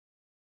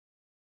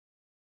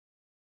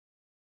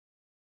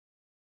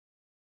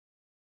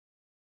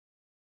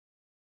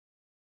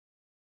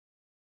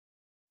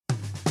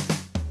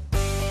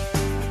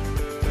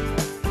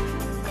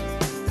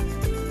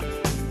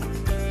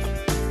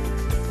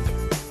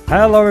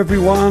Hello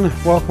everyone,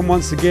 welcome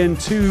once again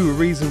to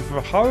Reason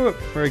for Hope.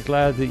 Very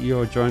glad that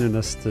you're joining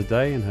us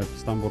today and have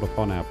stumbled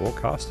upon our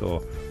broadcast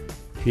or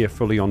here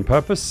fully on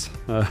purpose.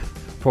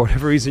 For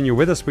whatever reason you're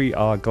with us, we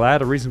are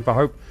glad. A Reason for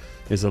Hope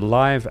is a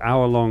live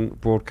hour-long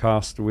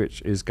broadcast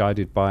which is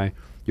guided by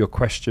your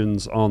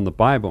questions on the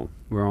Bible.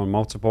 We're on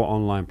multiple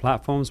online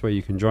platforms where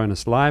you can join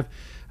us live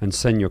and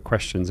send your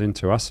questions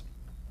into us.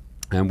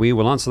 And we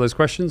will answer those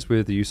questions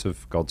with the use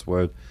of God's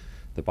Word,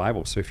 the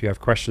Bible. So if you have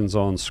questions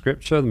on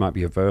Scripture, there might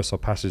be a verse or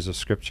passage of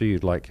Scripture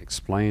you'd like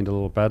explained a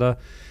little better,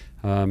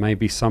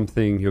 maybe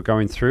something you're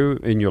going through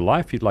in your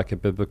life, you'd like a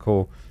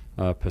biblical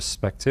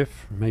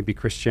perspective, maybe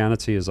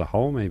Christianity as a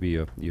whole, maybe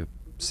you're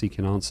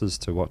seeking answers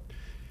to what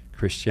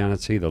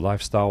Christianity, the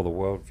lifestyle, the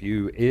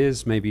worldview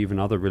is, maybe even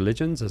other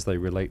religions as they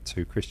relate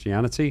to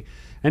Christianity.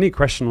 Any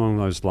question along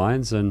those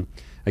lines. And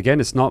again,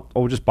 it's not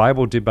all just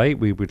Bible debate.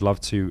 We would love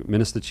to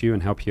minister to you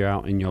and help you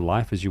out in your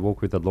life as you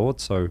walk with the Lord.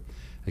 So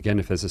again,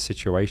 if there's a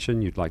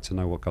situation you'd like to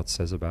know what God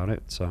says about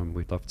it,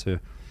 we'd love to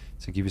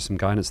give you some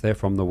guidance there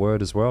from the Word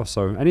as well.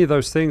 So any of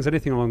those things,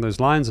 anything along those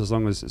lines, as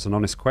long as it's an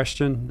honest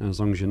question, and as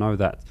long as you know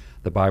that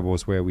the Bible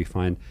is where we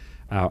find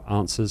our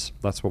answers,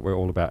 that's what we're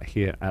all about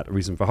here at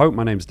Reason for Hope.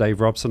 My name's Dave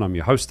Robson. I'm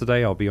your host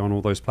today. I'll be on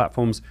all those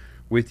platforms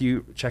with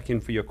you, checking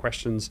for your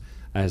questions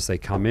as they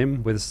come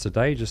in with us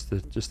today. Just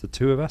the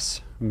two of us,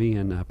 me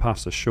and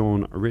Pastor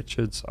Sean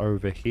Richards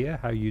over here.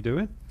 How you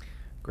doing?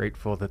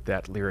 Grateful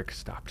that lyric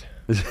stopped.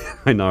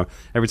 I know.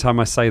 Every time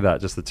I say that,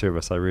 just the two of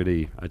us, I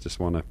just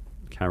want to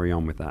carry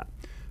on with that.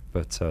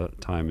 But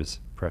time is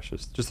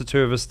precious. Just the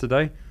two of us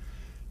today.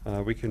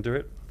 We can do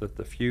it.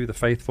 The few, the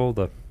faithful,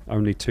 the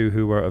only two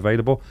who were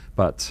available.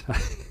 But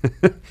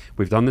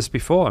we've done this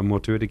before and we'll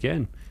do it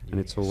again. And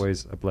it's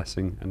always a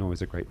blessing and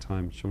always a great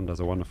time. Sean does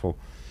a wonderful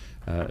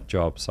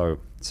job. So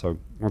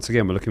once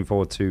again, we're looking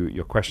forward to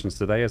your questions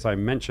today. As I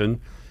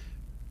mentioned,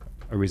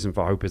 A Reason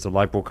for Hope is a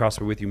live broadcast.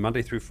 We're with you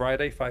Monday through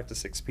Friday, 5 to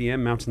 6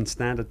 p.m. Mountain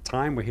Standard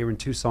Time. We're here in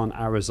Tucson,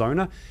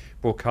 Arizona,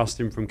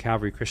 broadcasting from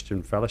Calvary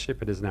Christian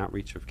Fellowship. It is an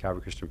outreach of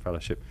Calvary Christian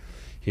Fellowship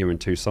here in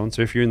Tucson.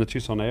 So if you're in the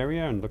Tucson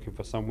area and looking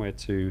for somewhere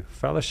to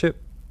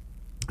fellowship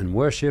and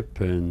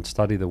worship and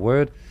study the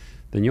Word,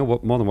 then you're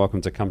more than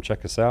welcome to come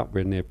check us out.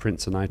 We're near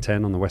Prince and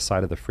I-10 on the west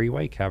side of the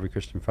freeway, Calvary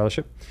Christian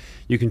Fellowship.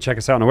 You can check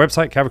us out on our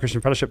website,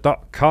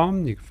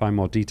 calvarychristianfellowship.com. You can find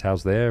more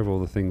details there of all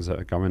the things that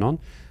are going on.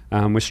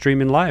 We're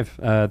streaming live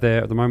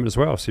there at the moment as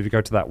well. So if you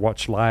go to that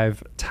Watch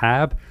Live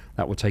tab,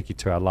 that will take you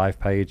to our live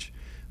page,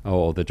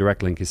 or the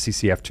direct link is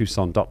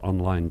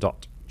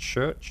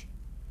ccftucson.online.church.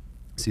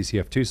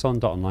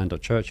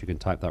 ccftucson.online.church. You can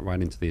type that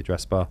right into the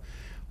address bar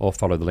or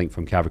follow the link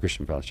from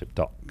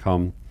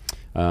calvarychristianfellowship.com.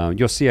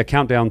 You'll see a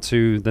countdown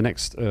to the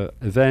next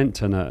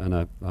event and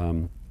a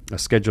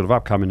schedule of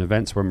upcoming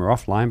events when we're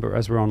offline. But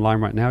as we're online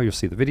right now, you'll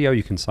see the video.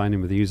 You can sign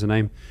in with the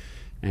username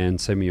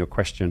and send me your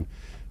question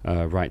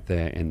right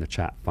there in the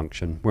chat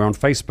function. We're on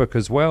Facebook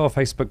as well,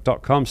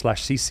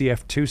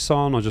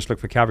 facebook.com/ccftucson, or just look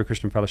for Calvary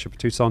Christian Fellowship of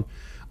Tucson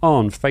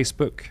on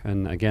Facebook.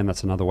 And again,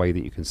 that's another way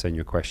that you can send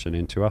your question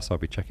in to us. I'll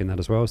be checking that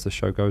as well as the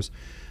show goes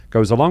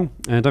along.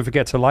 And don't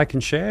forget to like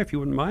and share if you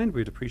wouldn't mind.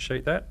 We'd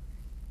appreciate that.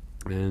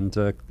 And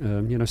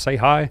say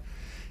hi,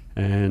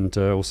 and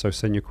also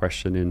send your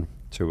question in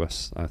to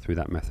us through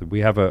that method. We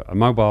have a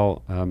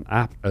mobile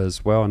app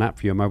as well, an app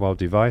for your mobile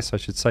device, I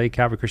should say,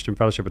 Calvary Christian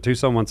Fellowship of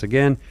Tucson. Once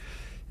again,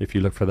 if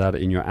you look for that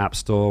in your app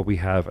store, we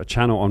have a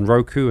channel on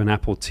Roku and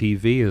Apple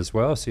TV as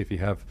well. So if you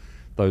have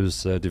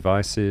those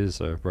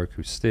devices, a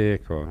Roku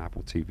stick or an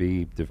Apple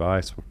TV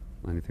device or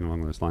anything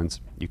along those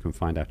lines, you can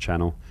find our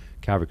channel,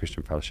 Calvary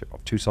Christian Fellowship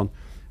of Tucson,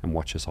 and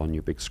watch us on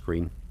your big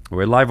screen.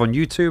 We're live on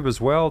YouTube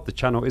as well. The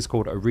channel is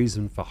called A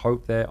Reason for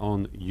Hope there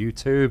on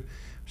YouTube.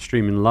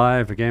 Streaming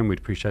live. Again, we'd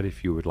appreciate it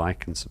if you would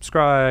like and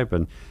subscribe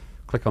and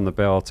click on the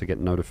bell to get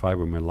notified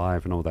when we're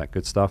live and all that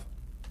good stuff.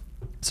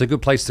 It's a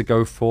good place to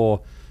go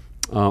for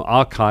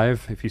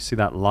archive. If you see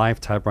that live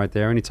tab right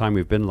there, anytime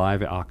we've been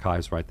live, it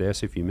archives right there.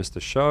 So if you missed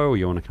a show or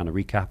you want to kind of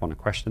recap on a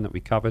question that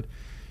we covered,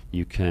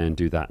 you can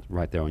do that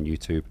right there on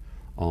YouTube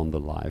on the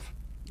live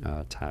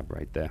tab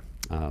right there.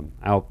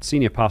 Our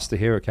senior pastor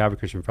here at Calvary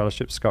Christian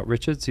Fellowship, Scott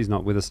Richards, he's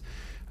not with us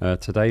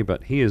today,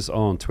 but he is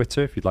on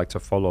Twitter if you'd like to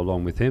follow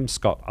along with him.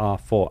 Scott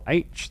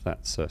R4H,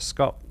 that's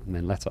Scott, and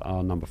then letter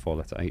R, number 4,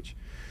 letter H.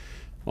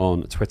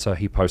 On Twitter,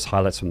 he posts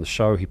highlights from the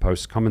show. He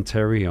posts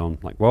commentary on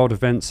like world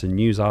events and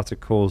news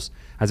articles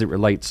as it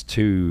relates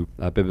to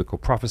biblical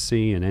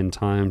prophecy and end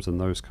times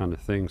and those kind of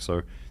things.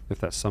 So if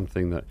that's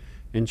something that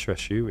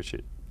interests you, which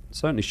it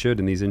certainly should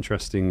in these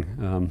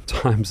interesting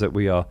times that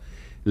we are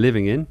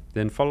living in,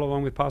 then follow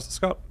along with Pastor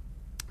Scott,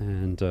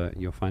 and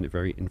you'll find it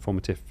very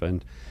informative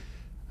and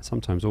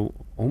sometimes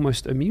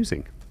almost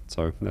amusing.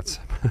 So that's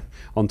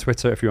on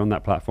Twitter if you're on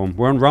that platform.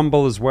 We're on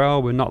Rumble as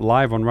well. We're not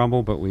live on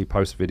Rumble, but we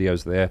post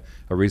videos there.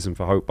 A Reason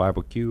for Hope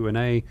Bible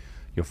Q&A.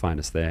 You'll find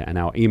us there. And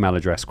our email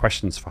address,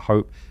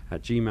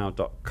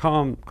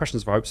 questionsforhope@gmail.com.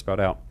 Questions for Hope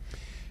spelled out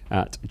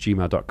at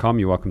gmail.com.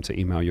 You're welcome to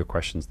email your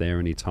questions there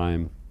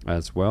anytime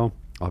as well.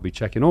 I'll be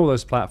checking all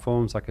those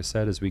platforms, like I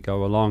said, as we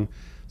go along.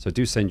 So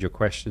do send your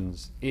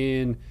questions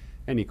in.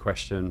 any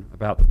question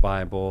about the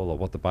Bible or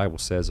what the Bible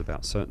says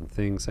about certain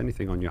things,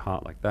 anything on your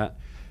heart like that,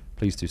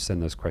 please do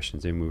send those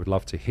questions in. We would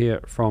love to hear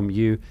from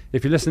you.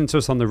 If you're listening to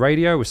us on the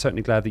radio, we're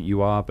certainly glad that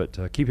you are, but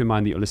keep in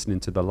mind that you're listening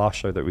to the last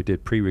show that we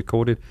did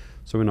pre-recorded,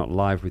 so we're not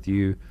live with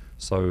you,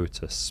 so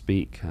to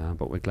speak,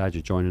 but we're glad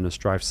you're joining us.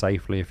 Drive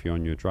safely if you're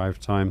on your drive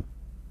time,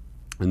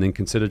 and then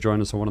consider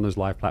joining us on one of those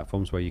live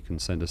platforms where you can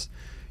send us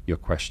your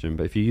question.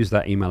 But if you use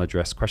that email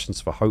address,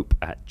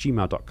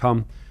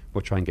 questionsforhope@gmail.com,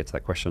 we'll try and get to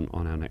that question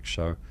on our next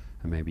show,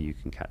 and maybe you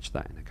can catch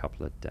that in a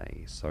couple of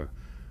days. So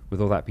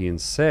with all that being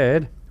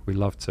said, we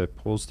love to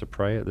pause to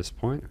pray at this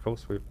point. Of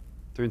course, we're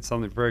doing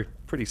something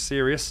pretty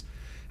serious,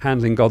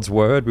 handling God's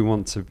word. We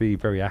want to be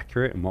very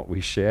accurate in what we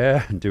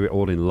share and do it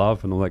all in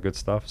love and all that good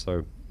stuff.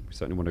 So we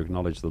certainly want to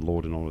acknowledge the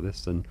Lord in all of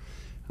this. And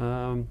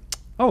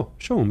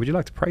Sean, would you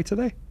like to pray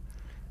today?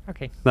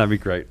 Okay. That'd be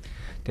great.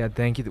 Dad,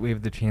 thank you that we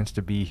have the chance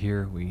to be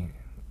here. We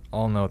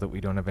all know that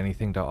we don't have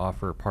anything to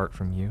offer apart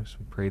from you, so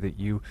we pray that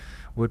you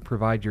would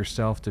provide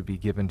yourself to be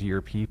given to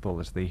your people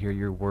as they hear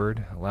your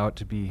word. Allow it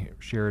to be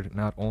shared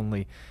not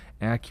only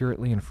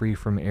accurately and free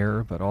from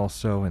error, but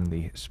also in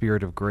the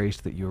spirit of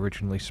grace that you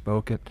originally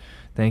spoke it.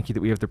 Thank you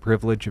that we have the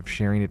privilege of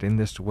sharing it in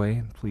this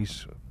way.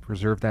 Please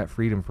preserve that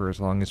freedom for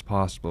as long as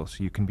possible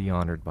so you can be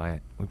honored by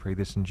it. We pray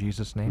this in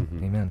Jesus' name.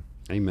 Mm-hmm. Amen.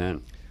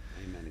 Amen.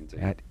 Amen indeed.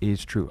 That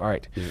is true. All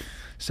right. Yeah.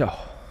 So,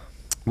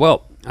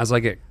 well, as I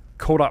get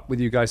caught up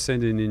with you guys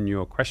sending in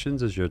your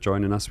questions as you're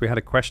joining us, we had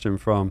a question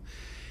from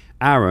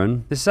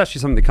Aaron. This is actually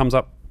something that comes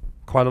up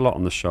quite a lot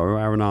on the show.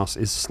 Aaron asks,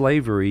 is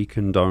slavery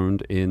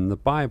condoned in the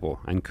Bible,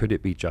 and could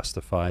it be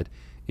justified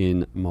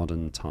in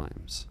modern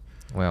times?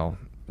 well,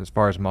 as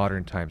far as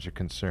modern times are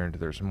concerned,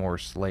 there's more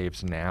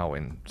slaves now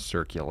in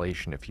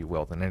circulation, if you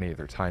will, than any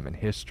other time in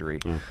history.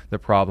 The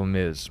problem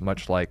is,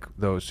 much like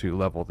those who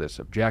level this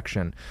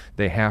objection,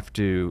 they have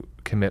to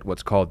commit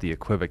what's called the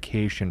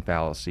equivocation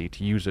fallacy,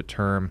 to use a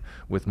term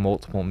with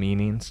multiple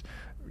meanings,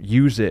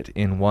 use it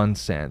in one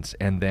sense,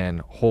 and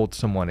then hold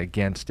someone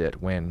against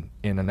it when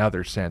in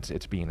another sense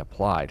it's being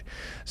applied.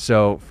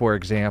 So, for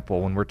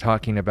example, when we're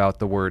talking about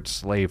the word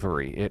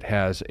slavery, it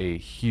has a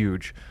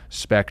huge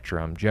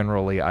spectrum.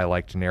 Generally, I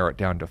like to narrow it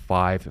down to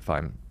 5 if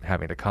I'm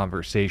having a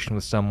conversation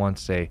with someone,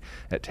 say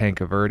at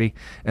Tanca Verde,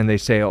 and they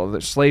say, oh,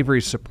 the slavery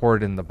is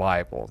supported in the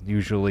Bible.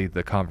 Usually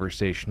the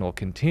conversation will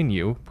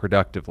continue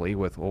productively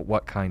with, well,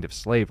 what kind of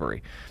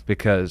slavery?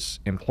 Because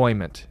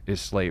employment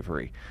is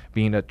slavery.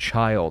 Being a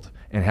child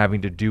and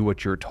having to do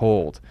what you're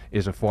told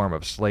is a form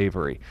of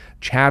slavery.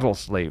 Chattel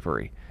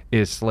slavery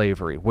is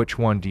slavery. Which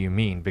one do you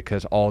mean?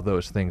 Because all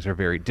those things are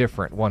very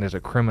different. One is a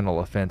criminal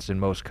offense in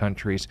most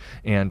countries,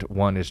 and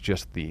one is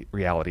just the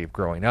reality of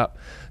growing up.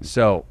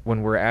 So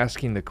when we're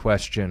asking the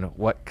question,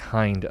 what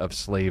kind of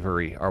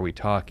slavery are we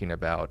talking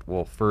about?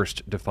 We'll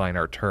first define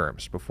our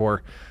terms.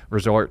 Before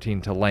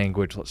resorting to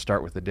language, let's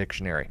start with the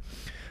dictionary.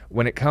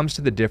 When it comes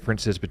to the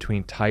differences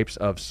between types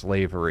of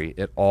slavery,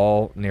 it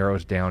all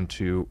narrows down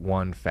to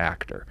one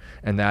factor,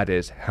 and that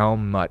is how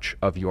much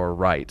of your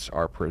rights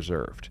are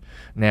preserved.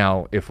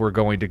 Now, if we're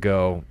going to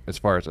go as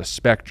far as a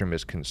spectrum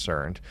is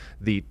concerned,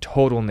 the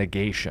total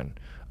negation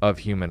of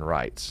human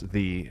rights,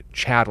 the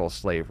chattel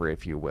slavery,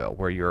 if you will,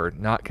 where you're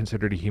not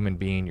considered a human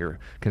being, you're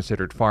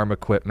considered farm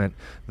equipment.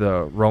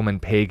 The Roman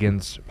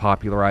pagans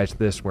popularized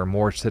this, where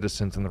more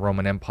citizens in the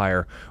Roman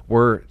Empire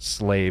were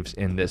slaves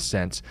in this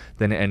sense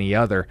than any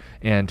other,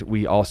 and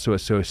we also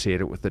associate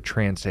it with the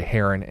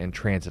trans-Saharan and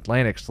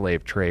transatlantic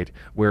slave trade,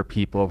 where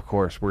people, of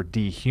course, were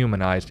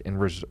dehumanized and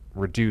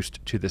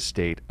reduced to the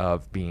state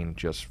of being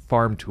just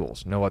farm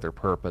tools, no other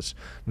purpose,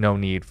 no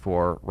need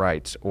for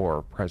rights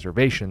or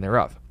preservation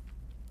thereof.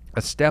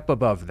 A step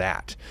above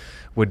that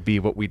would be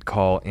what we'd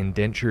call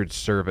indentured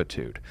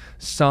servitude.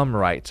 Some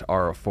rights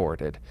are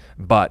afforded,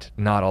 but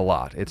not a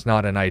lot. It's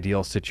not an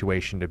ideal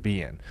situation to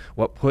be in.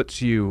 What puts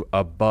you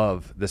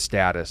above the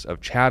status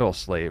of chattel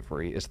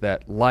slavery is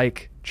that,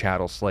 like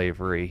chattel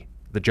slavery,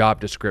 the job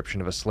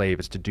description of a slave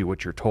is to do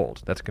what you're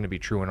told. That's going to be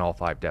true in all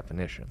 5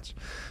 definitions.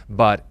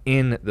 But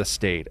in the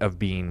state of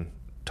being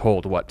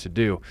told what to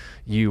do,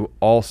 you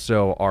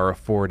also are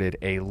afforded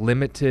a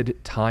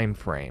limited time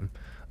frame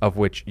of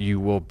which you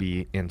will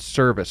be in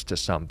service to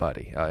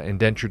somebody.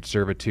 Indentured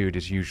servitude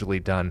is usually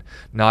done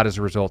not as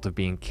a result of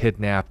being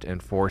kidnapped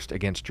and forced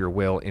against your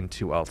will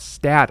into a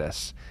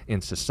status in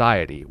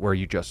society where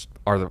you just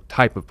are the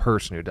type of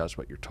person who does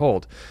what you're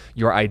told.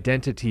 Your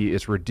identity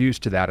is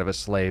reduced to that of a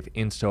slave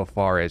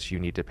insofar as you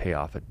need to pay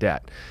off a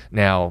debt.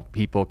 Now,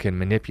 people can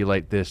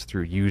manipulate this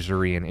through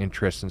usury and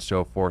interest and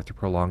so forth to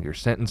prolong your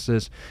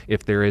sentences.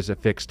 If there is a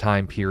fixed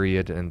time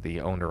period and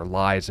the owner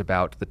lies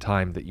about the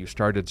time that you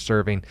started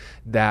serving,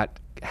 that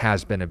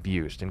has been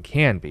abused and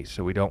can be,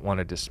 so we don't want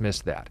to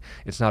dismiss that.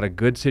 It's not a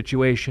good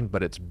situation,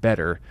 but it's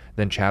better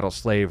than chattel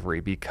slavery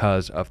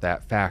because of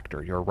that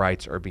factor. Your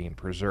rights are being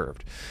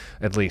preserved,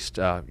 at least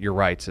your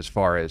rights as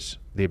far as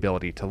the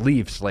ability to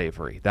leave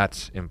slavery.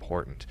 That's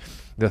important.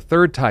 The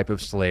third type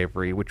of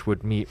slavery, which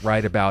would meet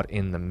right about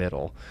in the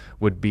middle,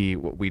 would be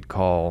what we'd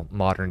call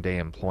modern day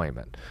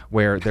employment,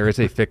 where there is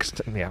a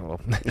fixed,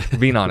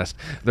 being honest,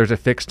 there's a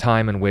fixed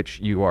time in which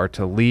you are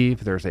to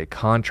leave. There's a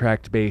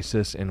contract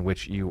basis in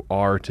which you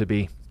are to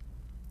be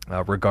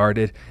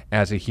regarded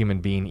as a human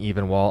being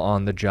even while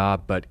on the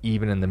job, but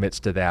even in the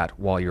midst of that,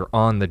 while you're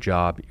on the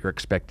job, you're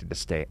expected to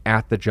stay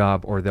at the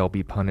job or there'll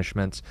be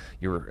punishments.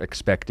 You're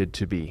expected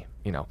to be,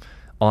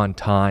 on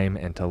time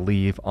and to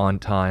leave on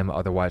time,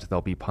 otherwise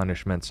there'll be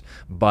punishments.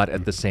 But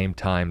at the same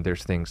time,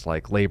 there's things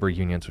like labor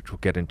unions, which we'll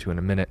get into in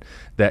a minute,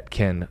 that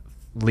can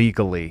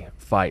legally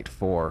fight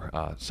for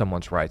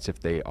someone's rights if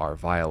they are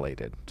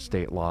violated.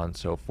 State law and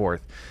so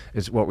forth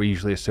is what we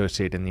usually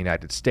associate in the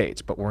United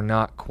States, but we're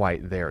not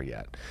quite there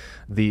yet.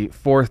 The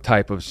fourth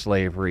type of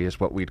slavery is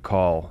what we'd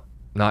call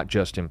not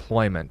just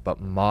employment, but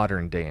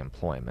modern day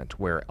employment,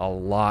 where a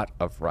lot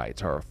of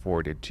rights are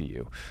afforded to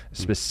you,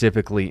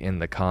 specifically in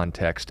the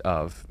context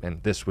of,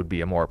 and this would be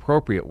a more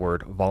appropriate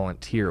word,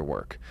 volunteer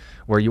work,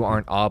 where you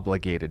aren't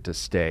obligated to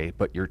stay,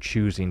 but you're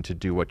choosing to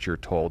do what you're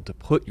told, to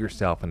put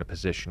yourself in a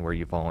position where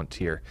you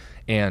volunteer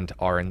and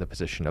are in the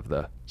position of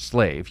the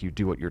slave. You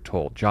do what you're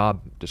told,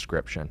 job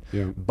description,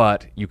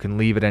 but you can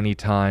leave at any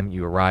time,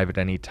 you arrive at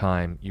any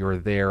time, you're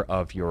there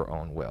of your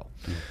own will.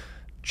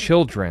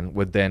 Children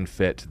would then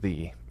fit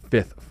the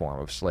fifth form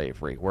of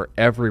slavery, where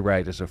every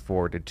right is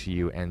afforded to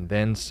you and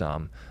then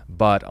some,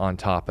 but on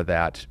top of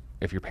that,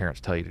 if your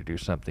parents tell you to do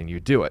something, you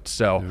do it.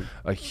 So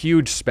a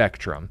huge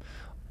spectrum,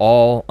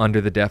 all under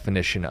the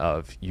definition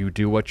of you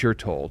do what you're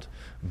told,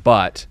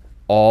 but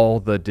all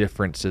the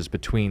differences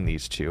between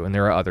these two, and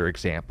there are other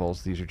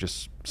examples, these are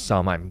just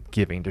some I'm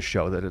giving to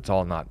show that it's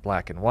all not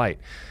black and white,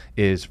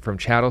 is from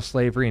chattel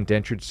slavery,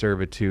 indentured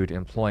servitude,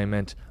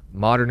 employment,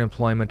 modern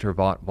employment or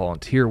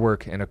volunteer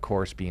work, and of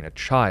course being a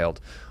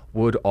child,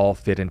 would all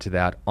fit into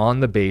that on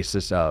the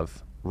basis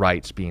of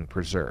rights being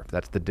preserved.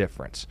 That's the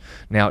difference.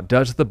 Now,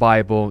 does the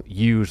Bible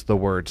use the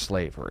word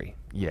slavery?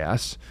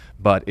 Yes,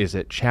 but is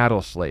it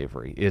chattel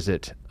slavery? Is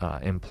it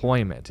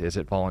employment? Is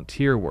it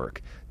volunteer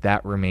work?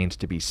 That remains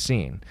to be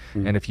seen.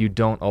 And if you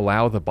don't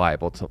allow the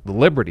Bible the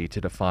liberty to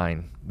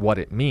define what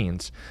it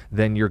means,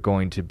 then you're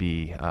going to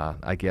be,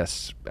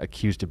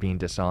 accused of being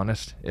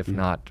dishonest, if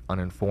not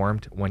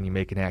uninformed, when you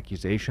make an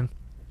accusation.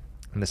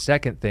 And the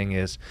second thing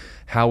is,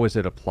 how is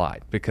it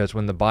applied? Because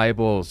when the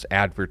Bible's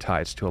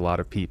advertised to a lot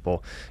of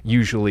people,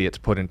 usually it's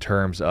put in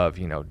terms of,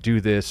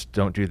 do this,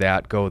 don't do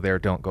that, go there,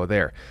 don't go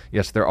there.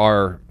 Yes, there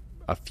are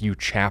a few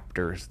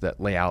chapters that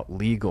lay out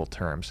legal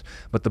terms,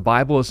 but the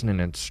Bible isn't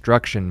an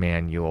instruction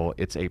manual,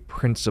 it's a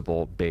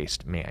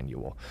principle-based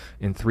manual.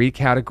 In three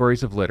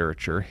categories of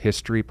literature,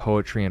 history,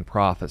 poetry, and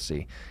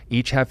prophecy,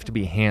 each have to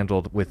be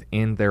handled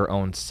within their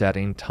own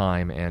setting,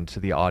 time, and to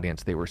the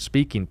audience they were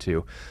speaking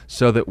to,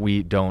 so that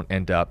we don't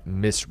end up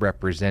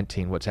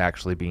misrepresenting what's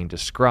actually being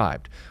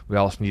described. We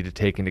also need to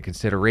take into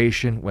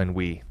consideration when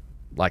we,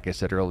 like I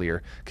said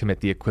earlier,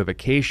 commit the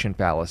equivocation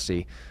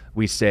fallacy.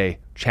 We say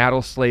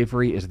chattel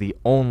slavery is the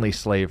only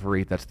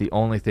slavery, that's the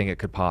only thing it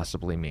could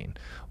possibly mean.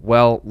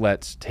 Well,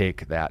 let's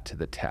take that to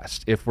the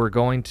test. If we're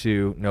going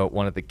to note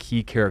one of the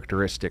key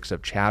characteristics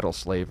of chattel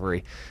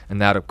slavery, and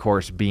that of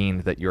course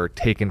being that you're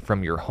taken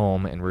from your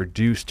home and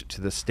reduced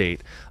to the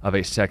state of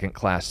a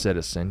second-class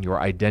citizen, your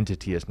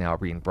identity is now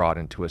being brought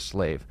into a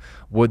slave.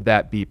 Would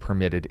that be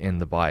permitted in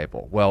the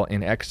Bible? Well,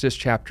 in Exodus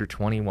chapter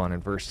 21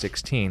 and verse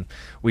 16,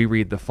 we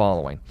read the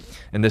following,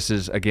 and this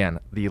is again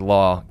the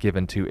law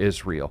given to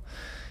Israel.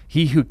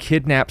 He who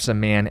kidnaps a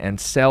man and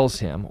sells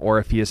him, or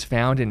if he is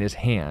found in his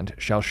hand,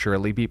 shall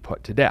surely be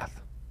put to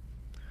death.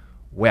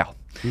 Well,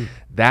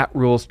 that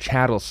rules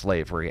chattel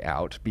slavery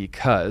out,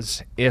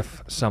 because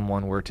if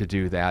someone were to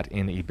do that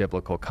in a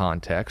biblical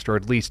context, or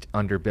at least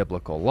under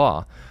biblical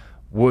law,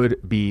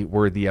 would be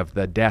worthy of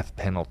the death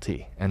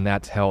penalty, and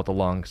that's held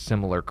along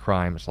similar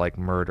crimes like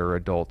murder,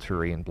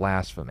 adultery, and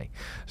blasphemy.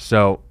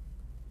 So,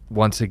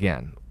 once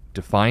again,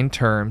 define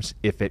terms.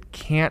 If it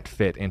can't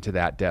fit into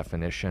that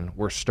definition,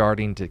 we're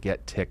starting to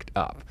get ticked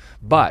up.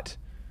 But,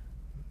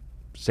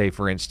 say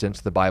for instance,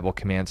 the Bible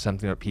commands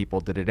something but people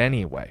did it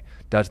anyway.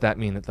 Does that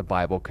mean that the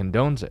Bible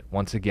condones it?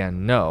 Once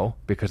again, no,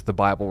 because the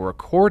Bible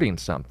recording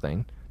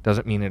something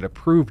doesn't mean it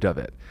approved of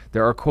it.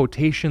 There are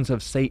quotations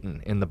of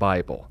Satan in the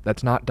Bible.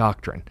 That's not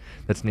doctrine.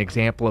 That's an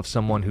example of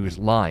someone who's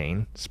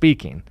lying,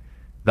 speaking,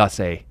 thus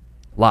a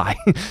lie.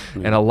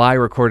 And a lie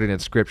recorded in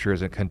Scripture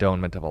is a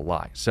condonement of a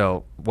lie.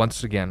 So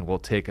once again, we'll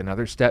take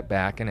another step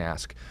back and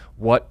ask,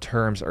 what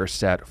terms are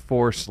set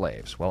for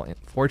slaves? Well,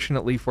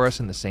 fortunately for us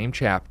in the same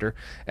chapter,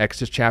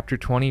 Exodus chapter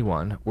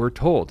 21, we're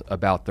told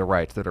about the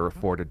rights that are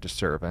afforded to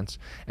servants,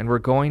 and we're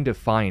going to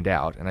find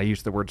out, and I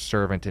use the word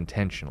servant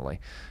intentionally,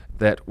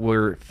 that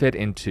we're fit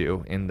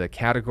into in the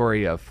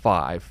category of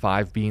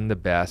five being the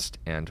best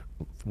and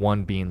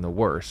one being the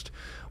worst.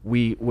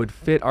 We would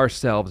fit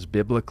ourselves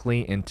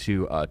biblically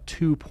into a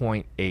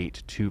 2.8,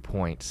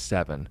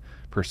 2.7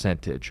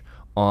 percentage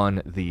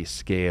on the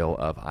scale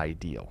of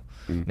ideal.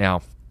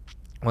 Now,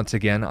 once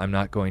again, I'm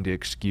not going to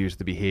excuse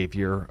the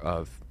behavior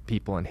of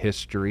people in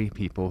history,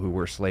 people who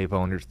were slave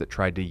owners that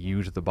tried to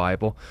use the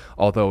Bible,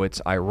 although it's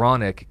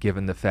ironic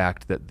given the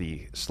fact that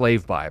the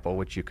slave Bible,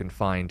 which you can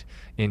find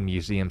in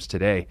museums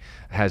today,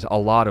 has a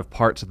lot of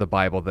parts of the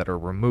Bible that are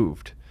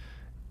removed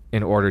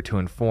in order to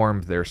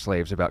inform their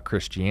slaves about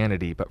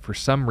Christianity, but for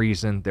some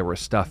reason there was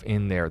stuff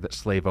in there that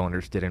slave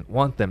owners didn't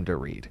want them to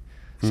read.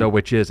 So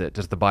which is it?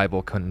 Does the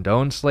Bible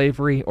condone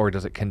slavery, or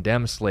does it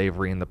condemn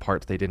slavery in the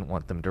parts they didn't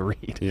want them to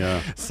read? Yeah.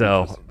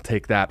 So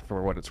take that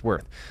for what it's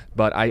worth.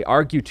 But I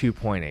argue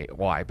 2.8.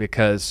 Why?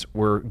 Because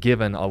we're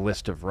given a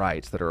list of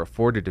rights that are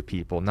afforded to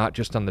people, not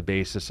just on the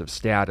basis of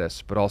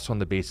status, but also on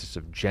the basis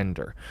of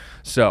gender.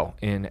 So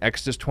in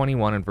Exodus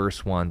 21 and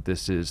verse 1,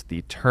 this is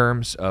the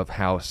terms of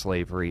how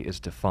slavery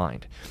is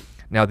defined.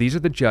 Now these are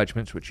the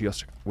judgments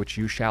which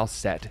you shall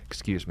set,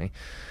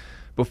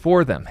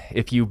 before them.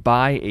 If you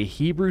buy a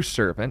Hebrew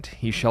servant,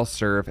 he shall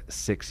serve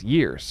 6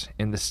 years.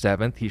 In the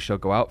 7th he shall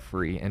go out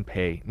free and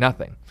pay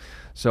nothing.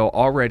 So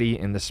already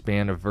in the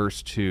span of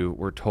verse 2,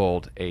 we're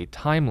told a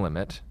time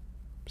limit,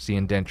 see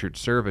indentured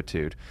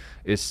servitude,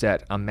 is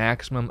set a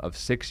maximum of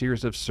 6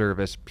 years of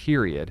service,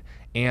 period,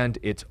 and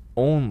it's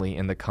only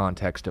in the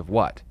context of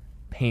what?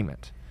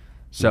 Payment.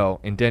 So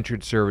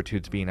indentured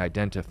servitude's being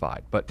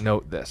identified. But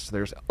note this,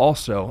 there's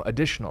also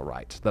additional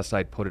rights, thus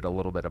I'd put it a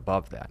little bit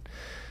above that.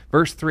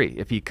 Verse 3,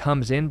 if he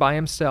comes in by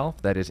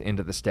himself, that is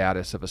into the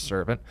status of a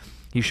servant,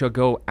 he shall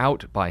go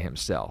out by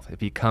himself. If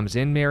he comes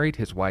in married,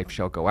 his wife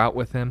shall go out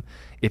with him.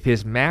 If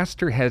his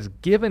master has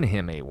given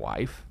him a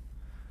wife,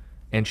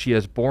 and she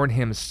has borne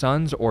him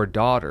sons or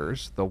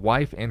daughters, the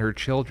wife and her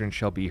children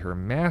shall be her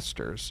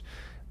master's,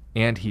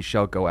 and he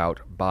shall go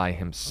out by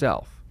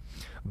himself.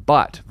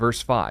 But,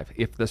 verse 5,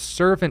 if the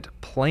servant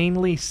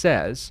plainly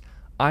says,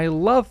 I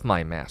love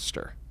my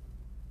master,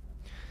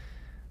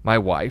 my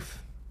wife,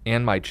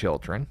 and my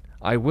children,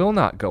 I will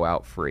not go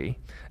out free,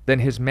 then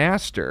his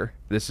master,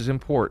 this is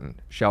important,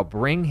 shall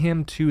bring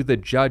him to the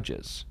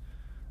judges,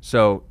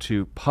 so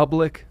to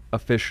public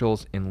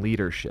officials in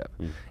leadership.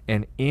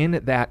 And in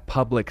that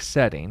public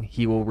setting,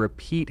 he will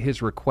repeat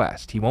his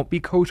request. He won't be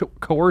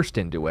coerced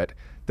into it.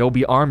 There'll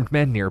be armed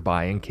men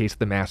nearby in case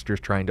the master's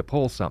trying to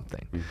pull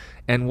something.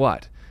 And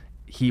what?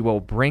 He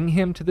will bring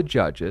him to the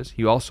judges.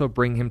 He will also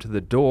bring him to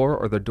the door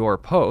or the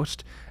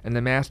doorpost, and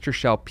the master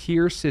shall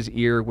pierce his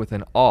ear with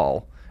an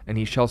awl, and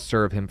he shall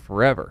serve him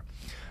forever.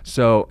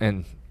 So,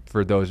 and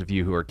for those of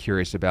you who are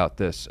curious about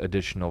this,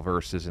 additional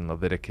verses in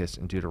Leviticus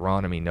and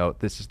Deuteronomy note,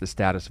 this is the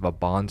status of a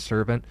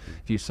bondservant.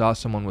 If you saw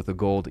someone with a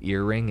gold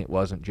earring, it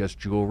wasn't just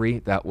jewelry.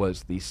 That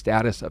was the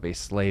status of a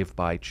slave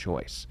by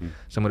choice.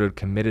 Someone who had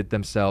committed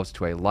themselves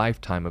to a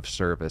lifetime of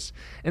service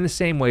in the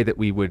same way that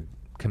we would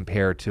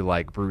compare to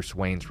like Bruce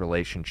Wayne's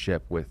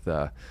relationship with,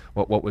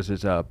 what was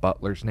his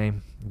butler's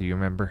name? Do you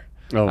remember?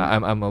 Oh.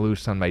 I'm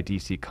loose on my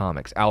DC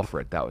Comics.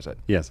 Alfred, that was it.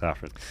 Yes,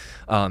 Alfred.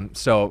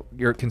 So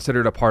you're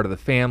considered a part of the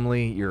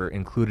family. You're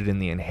included in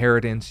the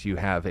inheritance. You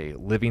have a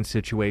living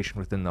situation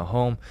within the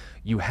home.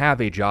 You have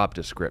a job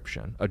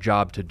description, a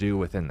job to do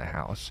within the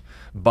house.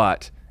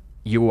 But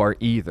you are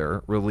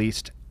either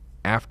released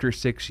after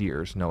 6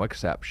 years, no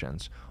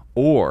exceptions,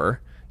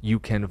 or you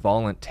can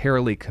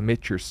voluntarily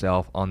commit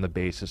yourself on the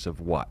basis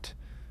of what?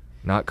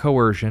 Not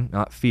coercion,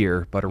 not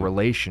fear, but a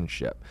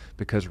relationship,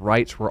 because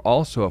rights were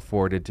also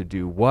afforded to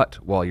do what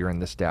while you're in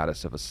the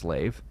status of a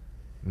slave?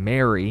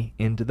 Marry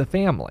into the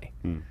family.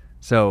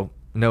 So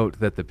note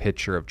that the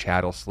picture of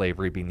chattel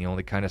slavery being the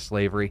only kind of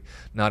slavery,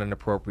 not an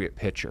appropriate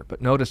picture.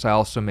 But notice I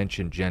also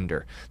mentioned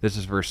gender. This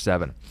is verse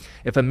 7.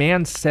 If a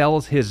man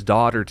sells his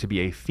daughter to be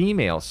a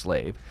female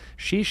slave,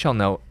 she shall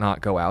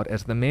not go out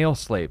as the male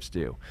slaves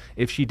do.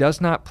 If she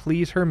does not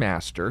please her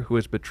master, who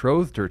has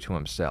betrothed her to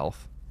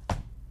himself.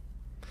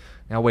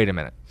 Now, wait a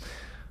minute.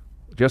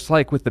 Just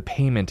like with the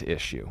payment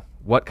issue,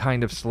 what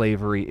kind of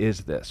slavery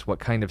is this? What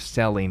kind of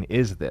selling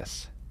is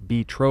this?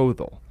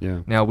 Betrothal.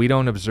 Yeah. Now, we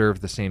don't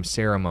observe the same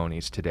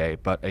ceremonies today,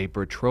 but a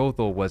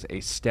betrothal was a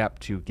step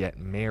to get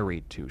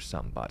married to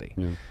somebody.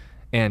 Yeah.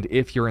 And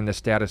if you're in the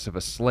status of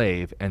a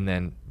slave and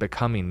then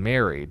becoming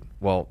married,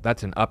 well,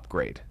 that's an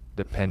upgrade,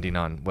 depending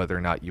on whether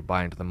or not you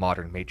buy into the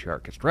modern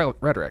matriarchist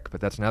rhetoric,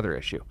 but that's another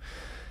issue.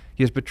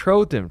 He has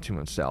betrothed him to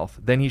himself,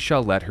 then he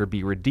shall let her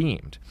be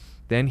redeemed.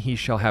 Then he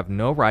shall have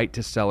no right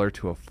to sell her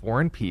to a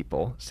foreign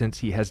people, since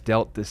he has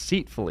dealt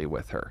deceitfully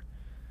with her.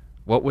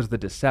 What was the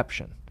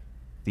deception?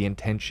 The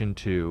intention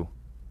to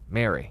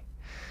marry.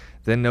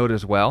 Then note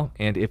as well,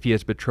 and if he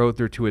has betrothed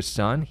her to his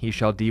son, he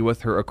shall deal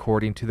with her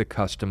according to the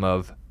custom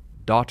of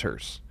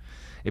daughters.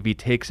 If he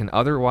takes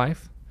another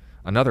wife,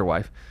 I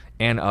noticed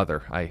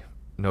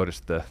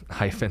the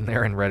hyphen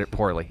there and read it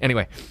poorly.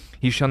 Anyway,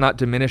 he shall not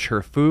diminish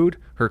her food,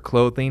 her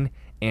clothing,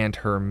 and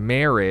her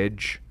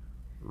marriage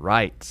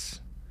rights.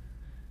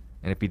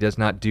 And if he does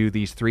not do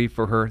these three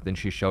for her, then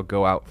she shall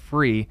go out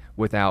free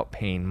without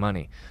paying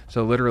money.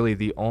 So literally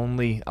the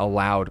only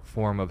allowed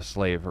form of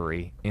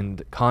slavery in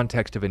the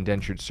context of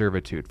indentured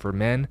servitude for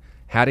men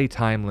had a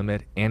time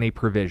limit and a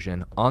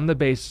provision on the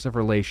basis of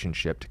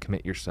relationship to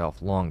commit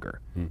yourself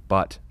longer,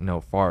 but no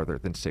farther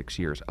than 6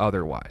 years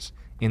otherwise.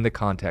 in the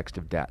context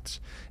of debts.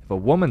 If a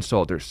woman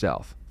sold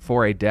herself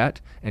for a debt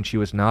and she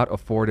was not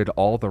afforded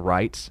all the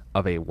rights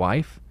of a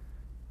wife,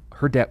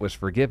 her debt was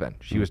forgiven.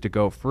 She was to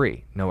go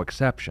free, no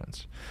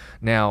exceptions.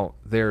 Now,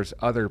 there's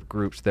other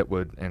groups that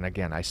would, and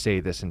again, I say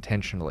this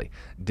intentionally,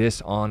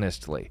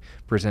 dishonestly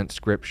present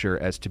Scripture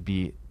as to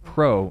be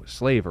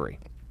pro-slavery.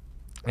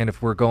 And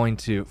if we're going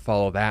to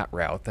follow that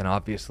route, then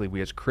obviously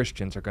we as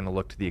Christians are going to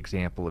look to the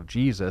example of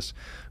Jesus,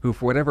 who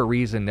for whatever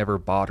reason never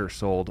bought or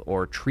sold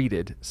or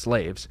treated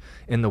slaves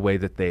in the way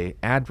that they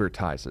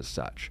advertise as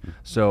such.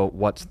 So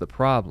what's the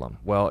problem?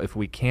 Well, if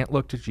we can't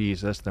look to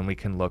Jesus, then we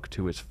can look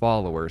to his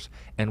followers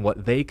and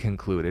what they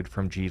concluded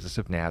from Jesus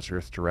of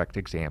Nazareth's direct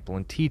example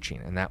and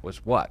teaching. And that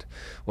was what?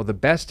 Well, the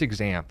best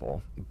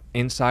example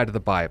inside of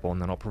the Bible,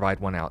 and then I'll provide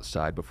one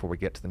outside before we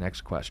get to the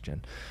next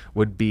question,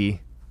 would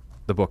be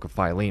the book of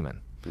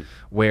Philemon,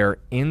 where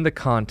in the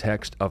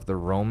context of the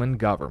Roman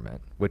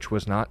government, which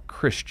was not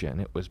Christian,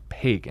 it was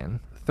pagan,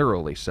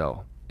 thoroughly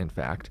so, in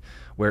fact,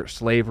 where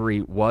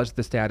slavery was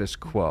the status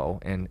quo,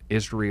 and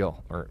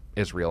Israel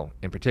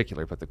in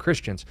particular, but the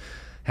Christians,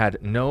 had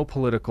no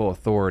political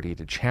authority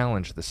to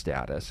challenge the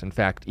status. In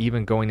fact,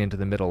 even going into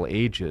the Middle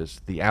Ages,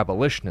 the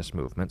abolitionist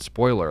movement,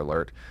 spoiler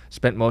alert,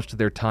 spent most of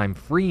their time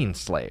freeing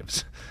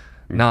slaves,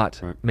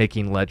 not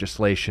making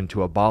legislation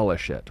to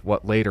abolish it.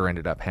 What later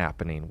ended up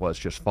happening was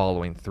just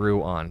following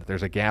through on,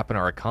 there's a gap in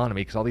our economy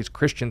because all these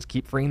Christians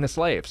keep freeing the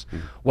slaves.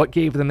 What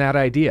gave them that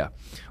idea?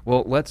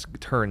 Well, let's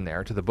turn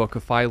there to the book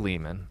of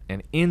Philemon,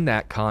 and in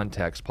that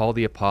context, Paul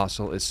the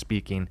Apostle is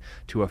speaking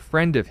to a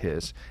friend of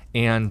his,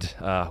 and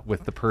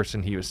with the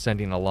person he was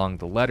sending along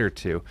the letter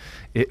to.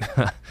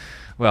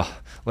 Well,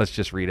 let's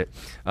just read it.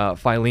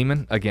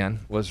 Philemon,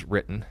 again, was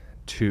written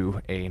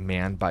to a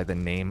man by the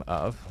name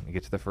of, let me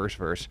get to the first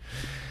verse,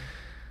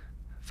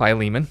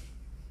 Philemon.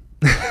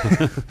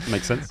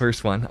 Makes sense.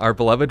 Verse 1, our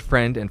beloved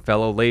friend and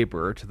fellow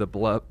laborer, to the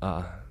beloved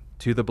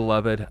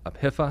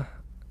Epipha,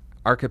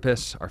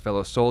 Archippus, our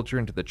fellow soldier,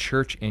 and to the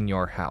church in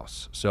your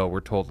house. So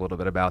we're told a little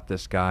bit about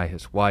this guy,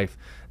 his wife,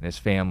 and his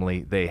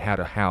family. They had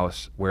a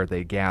house where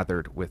they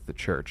gathered with the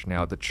church.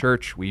 Now, the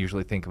church, we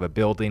usually think of a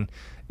building.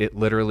 It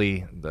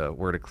literally, the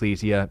word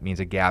ecclesia, means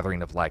a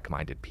gathering of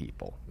like-minded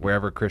people.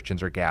 Wherever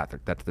Christians are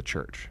gathered, that's the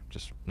church.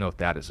 Just note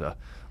that as a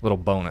little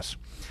bonus.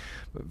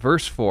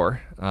 Verse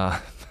 4,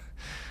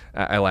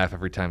 I laugh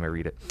every time I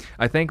read it.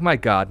 I thank my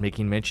God,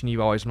 making mention of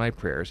you always in my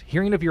prayers,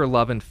 hearing of your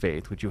love and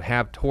faith, which you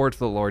have towards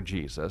the Lord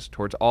Jesus,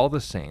 towards all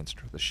the saints,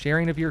 the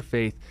sharing of your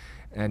faith,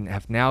 and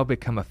have now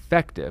become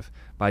effective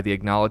by the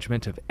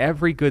acknowledgement of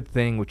every good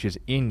thing which is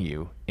in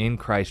you, in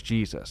Christ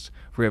Jesus.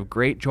 For we have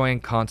great joy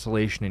and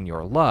consolation in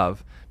your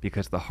love,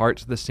 because the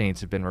hearts of the saints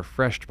have been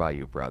refreshed by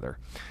you, brother.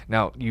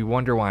 Now, you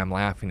wonder why I'm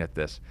laughing at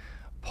this.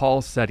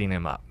 Paul's setting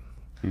him up.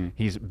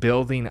 He's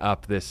building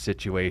up this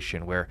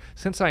situation where,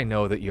 since I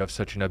know that you have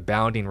such an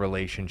abounding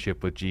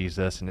relationship with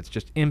Jesus and it's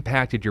just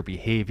impacted your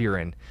behavior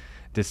and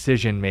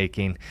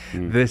decision-making,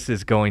 this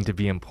is going to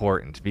be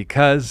important.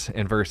 Because,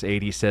 in verse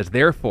 8, he says,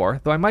 therefore,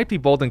 though I might be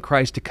bold in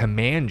Christ to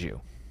command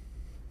you,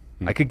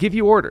 I could give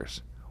you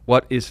orders,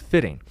 what is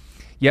fitting.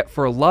 Yet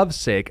for love's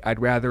sake,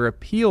 I'd rather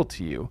appeal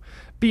to you,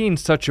 being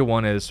such a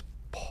one as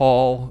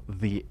Paul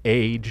the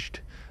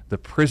aged, the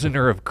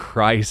prisoner of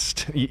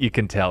Christ. You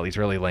can tell he's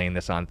really laying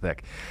this on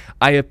thick.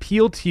 I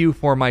appeal to you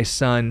for my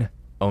son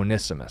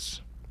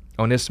Onesimus.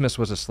 Onesimus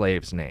was a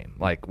slave's name.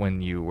 Like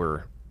when you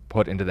were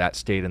put into that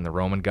state in the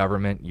Roman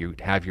government,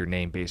 you'd have your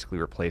name basically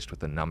replaced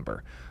with a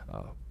number.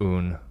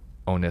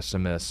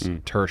 Onesimus.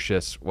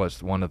 Tertius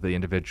was one of the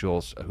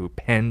individuals who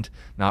penned,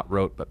 not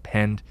wrote, but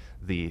penned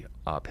the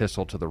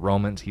epistle to the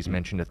Romans. He's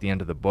mentioned at the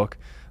end of the book.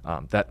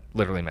 That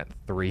literally meant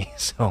 3.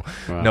 So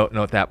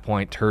note that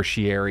point,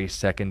 tertiary,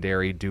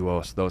 secondary,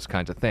 duos, those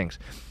kinds of things.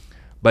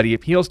 But he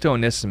appeals to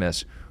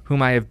Onesimus,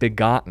 whom I have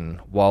begotten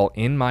while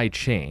in my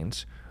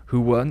chains, who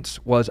once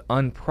was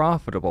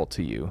unprofitable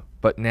to you,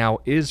 but now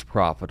is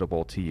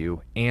profitable to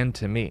you and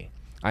to me.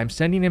 I'm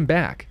sending him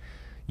back.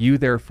 You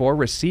therefore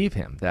receive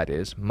him, that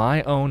is,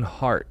 my own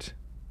heart,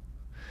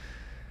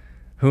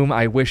 whom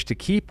I wish to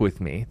keep with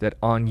me, that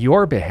on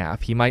your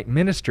behalf he might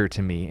minister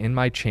to me in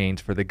my chains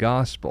for the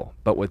gospel.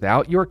 But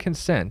without your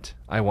consent,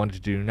 I wanted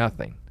to do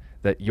nothing,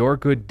 that your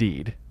good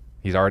deed,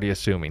 he's already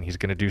assuming he's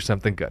going to do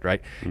something good,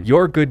 right?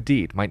 Your good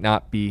deed might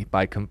not be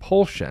by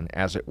compulsion,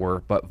 as it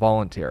were, but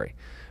voluntary.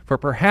 For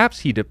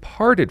perhaps he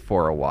departed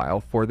for a while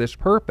for this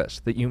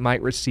purpose, that you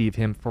might receive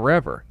him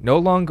forever, no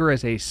longer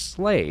as a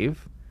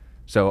slave.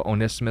 So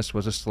Onesimus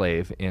was a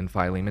slave in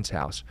Philemon's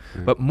house,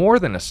 but more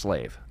than a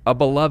slave, a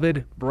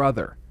beloved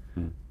brother.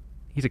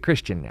 He's a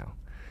Christian now.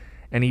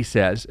 And he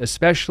says,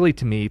 especially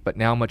to me, but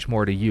now much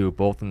more to you,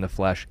 both in the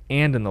flesh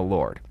and in the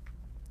Lord.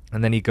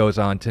 And then he goes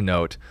on to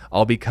note,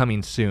 I'll be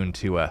coming soon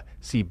to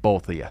see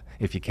both of you,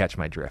 if you catch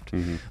my drift.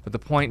 But the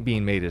point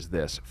being made is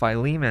this.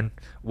 Philemon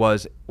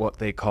was what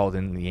they called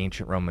in the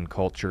ancient Roman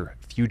culture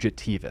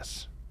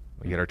fugitivus.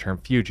 We get our term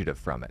fugitive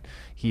from it.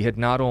 He had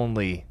not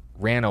only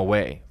ran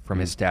away from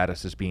his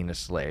status as being a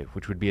slave,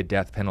 which would be a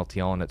death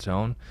penalty all on its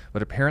own,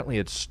 but apparently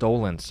had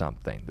stolen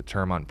something. The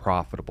term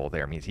unprofitable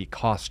there means he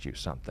cost you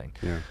something.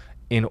 Yeah.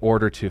 In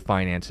order to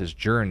finance his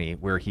journey,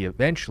 where he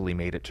eventually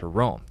made it to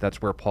Rome.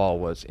 That's where Paul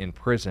was in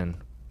prison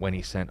when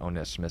he sent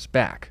Onesimus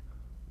back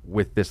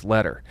with this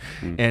letter.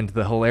 And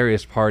the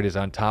hilarious part is,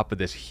 on top of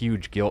this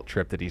huge guilt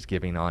trip that he's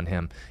giving on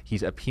him,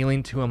 he's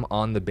appealing to him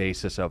on the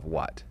basis of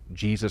what?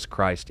 Jesus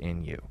Christ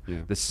in you.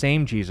 Yeah. The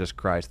same Jesus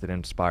Christ that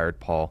inspired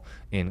Paul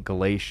in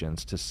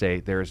Galatians to say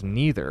there is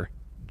neither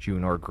Jew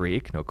nor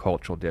Greek, no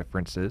cultural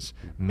differences,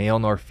 male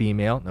nor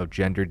female, no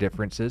gender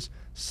differences,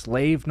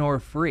 slave nor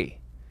free,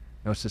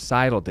 no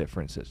societal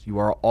differences. You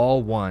are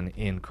all one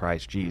in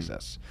Christ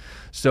Jesus.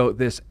 So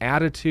this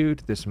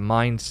attitude, this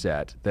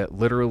mindset that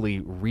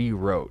literally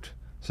rewrote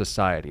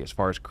society as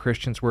far as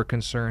Christians were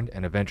concerned,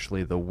 and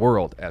eventually the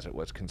world as it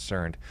was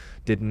concerned,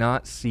 did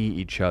not see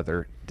each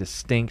other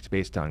distinct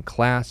based on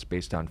class,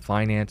 based on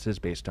finances,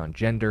 based on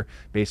gender,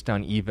 based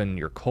on even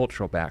your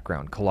cultural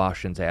background.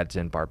 Colossians adds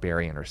in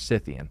barbarian or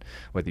Scythian,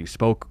 whether you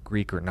spoke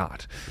Greek or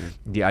not.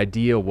 The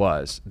idea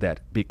was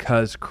that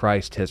because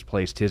Christ has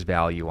placed his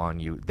value on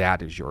you,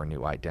 that is your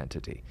new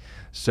identity.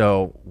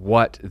 So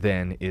what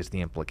then is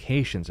the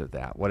implications of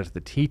that? What is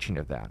the teaching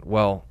of that?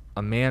 Well,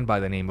 a man by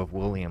the name of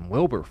William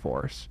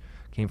Wilberforce,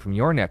 came from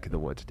your neck of the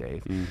woods,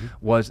 Dave,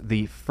 was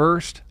the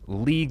first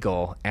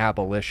legal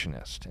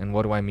abolitionist. And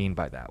what do I mean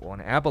by that? Well,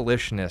 an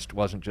abolitionist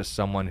wasn't just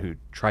someone who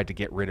tried to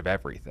get rid of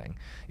everything.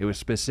 It was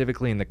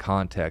specifically in the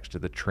context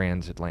of the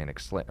transatlantic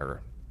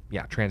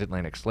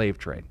slave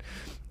trade.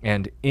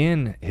 And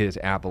in his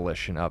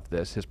abolition of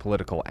this, his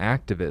political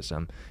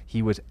activism,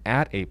 he was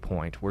at a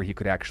point where he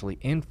could actually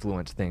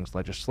influence things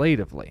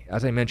legislatively.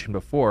 As I mentioned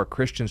before,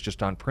 Christians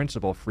just on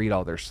principle freed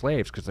all their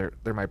slaves because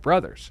they're my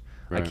brothers.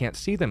 Right. I can't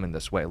see them in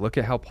this way. Look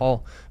at how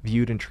Paul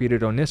viewed and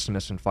treated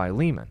Onesimus and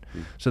Philemon.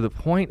 So the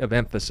point of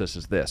emphasis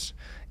is this.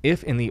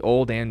 If in the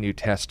Old and New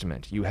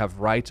Testament you have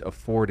rights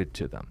afforded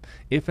to them,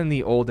 if in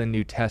the Old and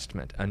New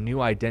Testament a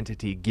new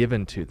identity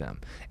given to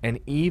them, and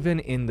even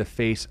in the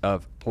face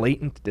of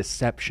blatant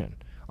deception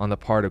on the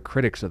part of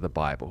critics of the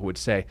Bible who would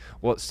say,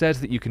 well, it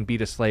says that you can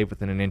beat a slave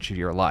within an inch of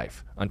your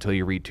life, until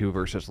you read 2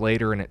 verses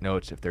later and it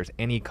notes if there's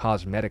any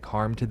cosmetic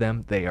harm to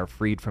them, they are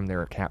freed from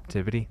their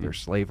captivity, their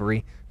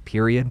slavery,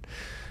 period.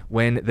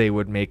 When they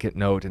would make it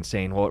note and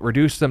saying, well, it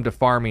reduced them to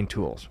farming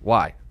tools.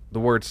 Why? The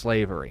word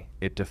slavery.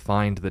 It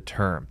defined the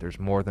term. There's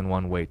more than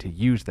one way to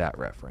use that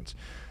reference.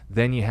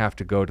 Then you have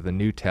to go to the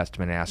New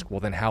Testament and ask, well,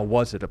 then how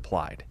was it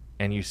applied?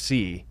 And you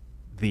see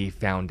the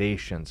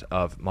foundations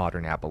of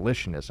modern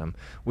abolitionism,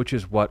 which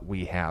is what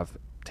we have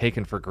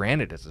taken for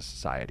granted as a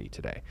society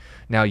today.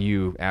 Now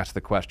you ask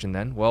the question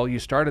then, well, you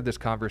started this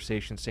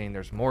conversation saying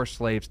there's more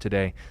slaves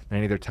today than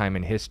any other time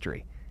in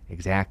history.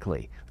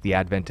 Exactly. The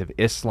advent of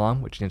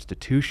Islam, which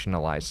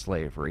institutionalized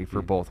slavery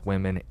for both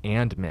women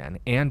and men,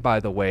 and by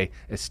the way,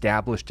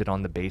 established it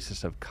on the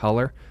basis of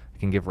color. I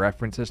can give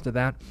references to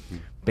that.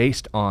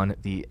 Based on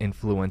the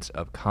influence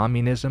of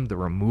communism, the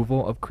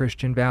removal of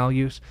Christian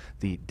values,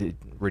 the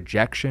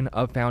rejection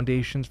of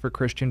foundations for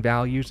Christian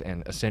values,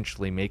 and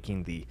essentially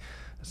making the,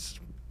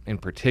 in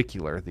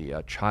particular,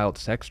 the child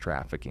sex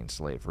trafficking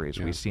slavery, as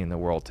we see in the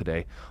world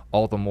today,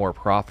 all the more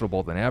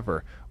profitable than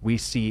ever. We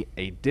see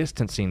a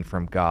distancing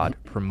from God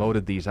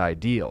promoted these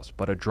ideals,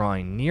 but a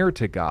drawing near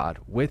to God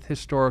with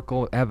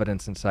historical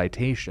evidence and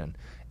citation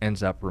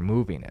ends up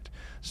removing it.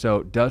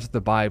 So does the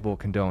Bible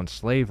condone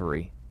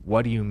slavery?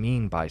 What do you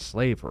mean by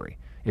slavery?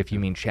 If you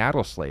mean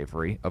chattel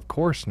slavery, of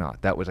course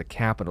not. That was a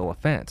capital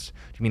offense.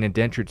 Do you mean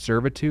indentured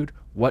servitude?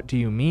 What do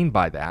you mean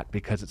by that?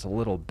 Because it's a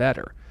little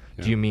better.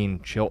 Do you mean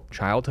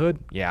childhood?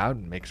 Yeah, it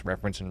makes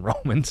reference in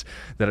Romans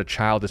that a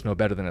child is no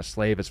better than a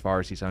slave as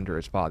far as he's under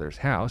his father's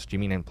house. Do you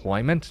mean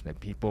employment? That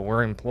people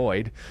were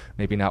employed,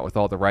 maybe not with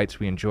all the rights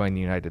we enjoy in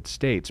the United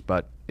States,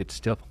 but it's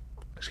still,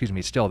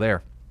 still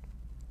there.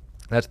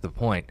 That's the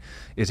point,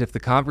 is if the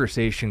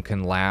conversation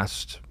can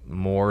last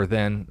more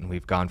than, and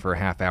we've gone for a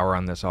half hour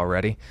on this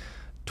already,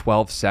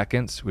 12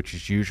 seconds, which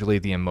is usually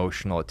the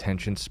emotional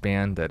attention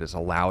span that is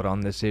allowed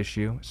on this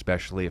issue,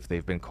 especially if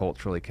they've been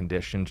culturally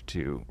conditioned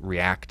to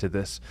react to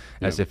this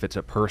as if it's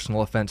a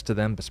personal offense to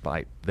them,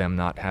 despite them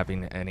not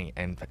having any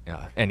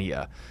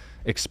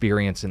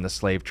experience in the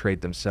slave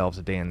trade themselves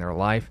a day in their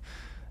life.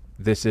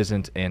 This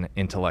isn't an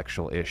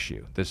intellectual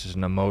issue. This is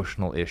an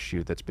emotional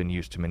issue that's been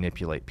used to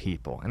manipulate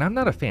people, and I'm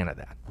not a fan of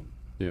that.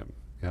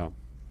 Yeah.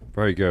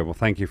 Very good. Well,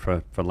 thank you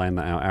for laying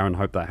that out, Aaron.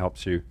 Hope that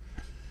helps you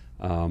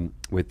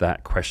with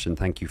that question.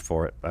 Thank you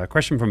for it. A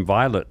question from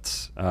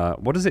Violet.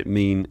 What does it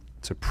mean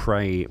to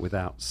pray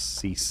without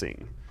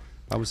ceasing?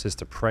 The Bible says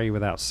to pray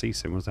without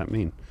ceasing. What does that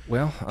mean?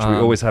 Well, should we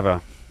always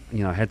have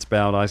heads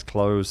bowed, eyes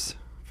closed,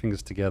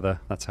 fingers together?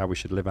 That's how we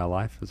should live our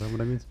life. Is that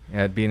what it means? Yeah,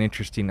 it'd be an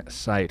interesting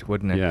sight,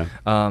 wouldn't it? Yeah.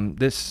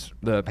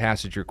 The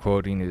passage you're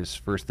quoting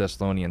is 1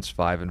 Thessalonians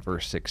 5 and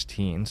verse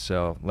 16.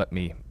 So let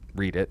me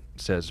read it.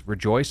 It says,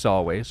 "Rejoice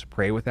always,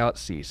 pray without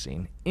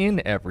ceasing,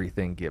 in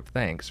everything give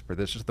thanks, for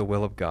this is the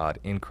will of God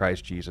in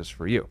Christ Jesus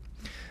for you."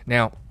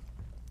 Now,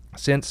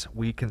 since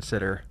we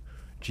consider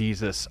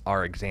Jesus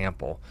our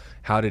example,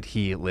 how did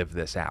he live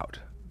this out?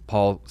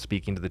 Paul,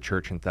 speaking to the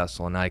church in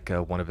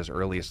Thessalonica, one of his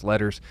earliest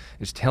letters,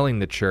 is telling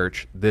the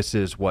church, this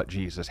is what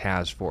Jesus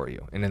has for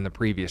you. And in the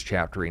previous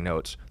chapter, he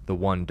notes, the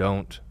one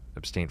don't,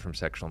 abstain from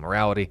sexual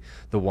immorality,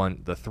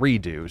 the three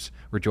do's,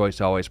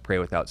 rejoice always, pray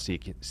without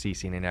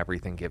ceasing, in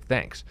everything give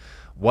thanks.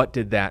 What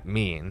did that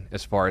mean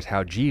as far as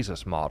how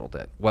Jesus modeled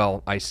it?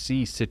 Well, I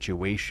see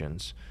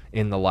situations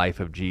in the life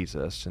of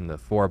Jesus, in the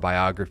 4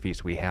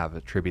 biographies we have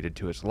attributed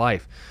to his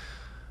life.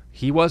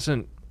 He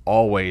wasn't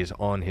always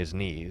on his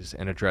knees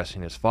and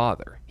addressing his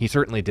Father. He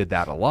certainly did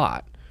that a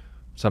lot,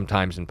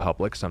 sometimes in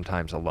public,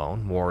 sometimes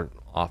alone, more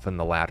often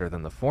the latter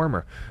than the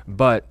former.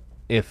 But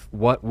if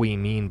what we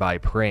mean by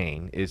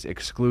praying is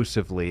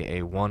exclusively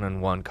a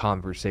one-on-one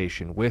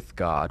conversation with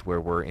God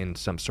where we're in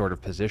some sort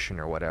of position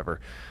or whatever,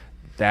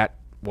 that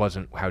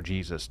wasn't how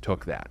Jesus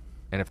took that.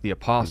 And if the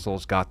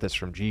apostles got this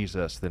from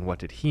Jesus, then what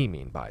did he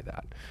mean by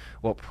that?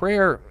 Well,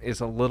 prayer is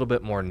a little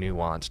bit more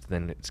nuanced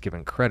than it's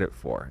given credit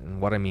for.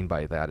 And what I mean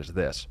by that is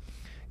this.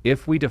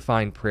 If we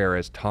define prayer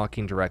as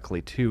talking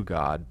directly to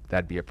God,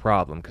 that'd be a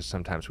problem because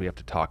sometimes we have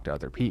to talk to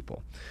other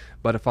people.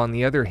 But if, on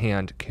the other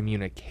hand,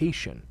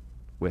 communication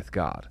with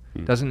God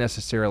doesn't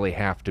necessarily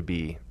have to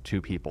be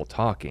two people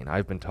talking.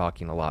 I've been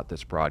talking a lot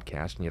this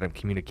broadcast, and yet I'm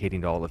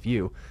communicating to all of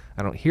you.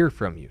 I don't hear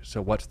from you.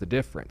 So what's the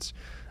difference?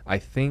 I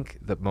think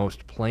the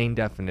most plain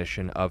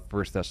definition of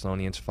 1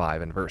 Thessalonians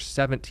 5, and verse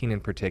 17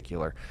 in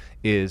particular,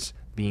 is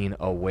being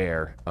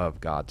aware of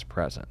God's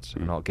presence.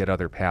 And I'll get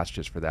other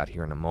passages for that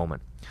here in a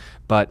moment.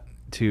 But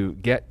to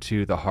get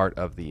to the heart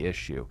of the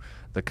issue,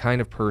 the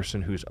kind of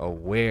person who's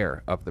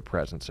aware of the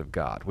presence of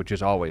God, which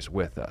is always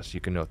with us. You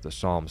can note the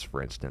Psalms,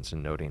 for instance,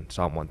 and noting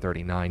Psalm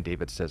 139,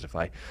 David says, if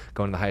I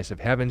go into the highest of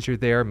heavens, you're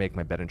there. Make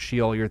my bed in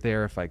Sheol, you're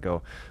there. If I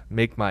go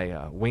make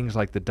my wings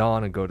like the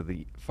dawn and go to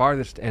the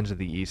farthest ends of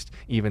the east,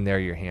 even there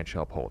your hand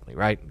shall uphold me,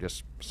 right?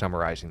 Just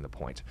summarizing the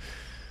point.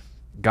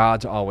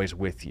 God's always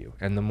with you,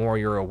 and the more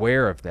you're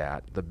aware of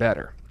that, the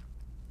better.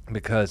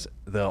 Because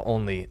the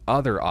only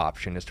other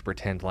option is to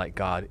pretend like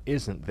God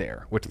isn't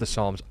there, which the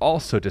Psalms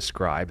also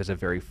describe as a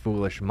very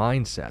foolish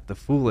mindset. The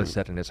fool has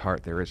said in his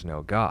heart, there is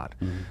no God.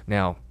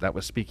 Now, that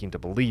was speaking to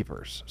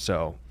believers,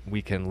 so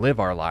we can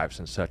live our lives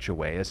in such a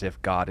way as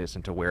if God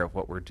isn't aware of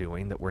what we're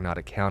doing, that we're not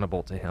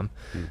accountable to him.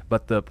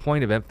 But the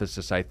point of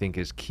emphasis, I think,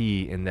 is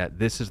key in that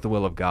this is the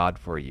will of God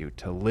for you,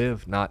 to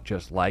live not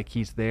just like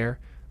he's there,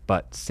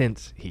 but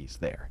since he's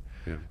there.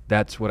 Yeah.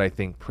 That's what I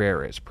think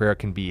prayer is. Prayer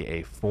can be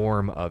a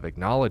form of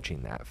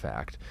acknowledging that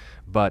fact,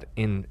 but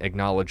in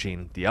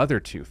acknowledging the other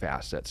two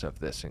facets of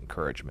this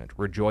encouragement,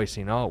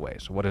 rejoicing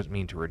always. What does it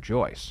mean to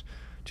rejoice?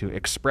 To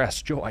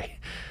express joy,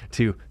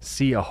 to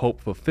see a hope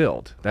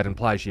fulfilled. That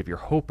implies you have your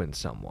hope in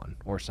someone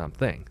or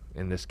something,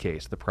 in this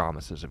case, the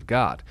promises of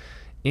God.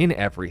 In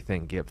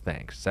everything, give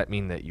thanks. Does that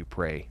mean that you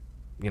pray,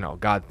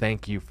 God,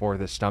 thank you for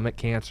the stomach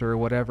cancer or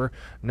whatever?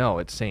 No,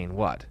 it's saying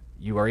what?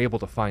 You are able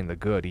to find the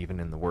good even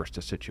in the worst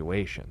of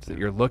situations, that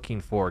you're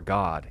looking for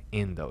God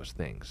in those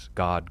things.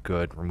 God,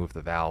 good, remove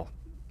the vowel,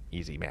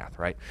 easy math,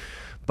 right?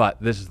 But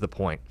this is the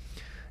point.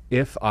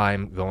 If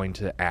I'm going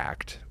to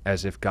act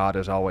as if God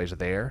is always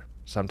there,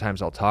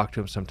 sometimes I'll talk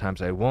to him,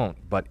 sometimes I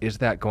won't, but is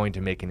that going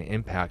to make an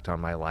impact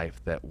on my life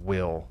that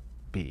will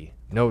be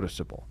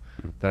noticeable?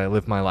 That I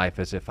live my life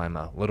as if I'm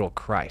a little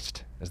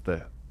Christ, as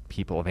the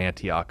people of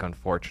Antioch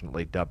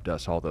unfortunately dubbed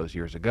us all those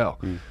years ago.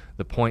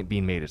 The point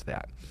being made is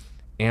that.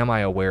 Am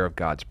I aware of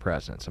God's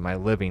presence? Am I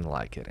living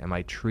like it? Am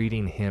I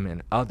treating him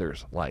and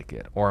others like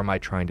it? Or am I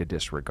trying to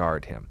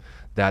disregard him?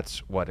 That's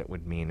what it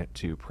would mean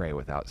to pray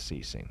without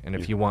ceasing. And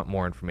if you want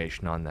more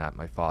information on that,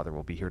 my father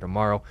will be here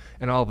tomorrow,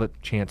 and I'll have a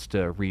chance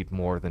to read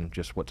more than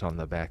just what's on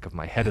the back of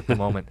my head at the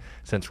moment,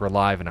 since we're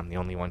live and I'm the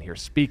only one here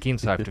speaking,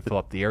 so I have to fill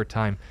up the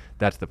airtime.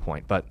 That's the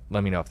point. But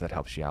let me know if that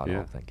helps you out at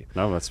all. Thank you.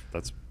 No, that's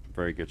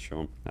very good,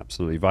 Sean.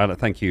 Absolutely. Violet,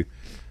 thank you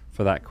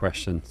for that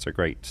question. It's a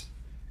great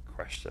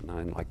question.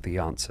 I like the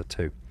answer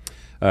too.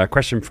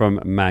 Question from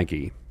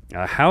Maggie.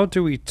 How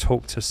do we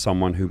talk to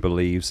someone who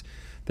believes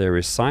there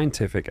is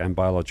scientific and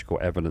biological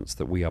evidence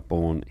that we are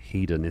born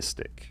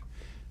hedonistic?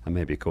 And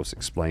maybe, of course,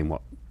 explain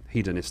what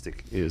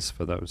hedonistic is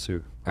for those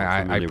who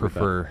are familiar I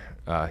prefer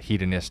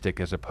hedonistic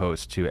as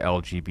opposed to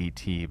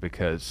LGBT,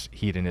 because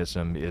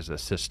hedonism is a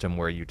system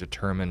where you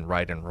determine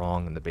right and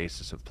wrong on the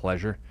basis of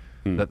pleasure.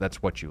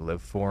 That's what you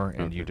live for,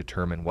 and you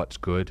determine what's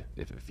good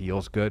if it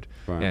feels good.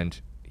 Right.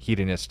 And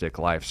hedonistic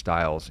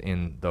lifestyles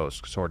in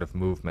those sort of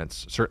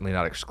movements, certainly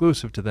not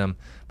exclusive to them,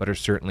 but are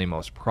certainly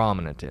most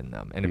prominent in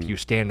them. And if you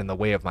stand in the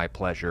way of my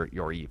pleasure,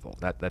 you're evil.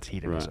 That's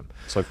hedonism.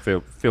 Right. So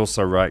feel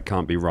so right,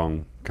 can't be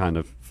wrong kind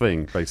of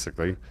thing,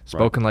 basically.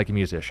 Spoken like a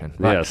musician.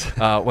 But,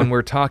 yes. When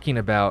we're talking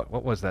about,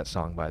 what was that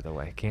song, by the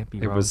way? Can't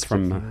be wrong. It was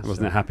from,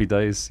 wasn't it Happy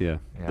Days? Yeah.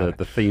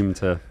 The theme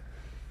to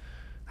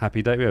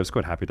Happy Days. Yeah, it was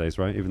called Happy Days,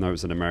 right? Even though it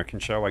was an American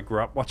show. I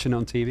grew up watching it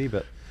on TV,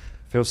 but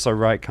feels so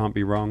right, can't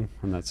be wrong,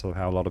 and that's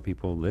how a lot of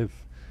people live.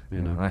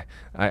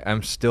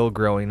 I'm still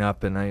growing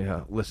up, and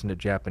I listen to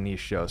Japanese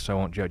shows, so I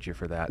won't judge you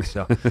for that.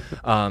 So,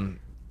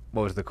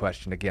 what was the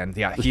question again?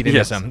 Yeah,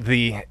 hedonism. Yes.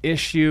 The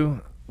issue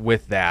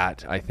with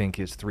that, I think,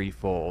 is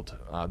threefold.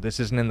 This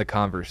isn't in the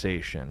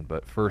conversation,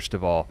 but first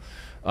of all,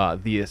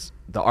 the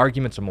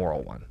argument's a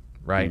moral one,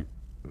 right?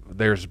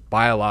 There's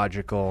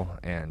biological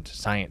and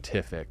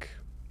scientific,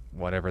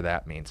 whatever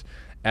that means,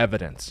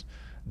 evidence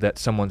that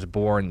someone's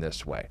born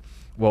this way.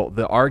 Well,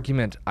 the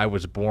argument I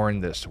was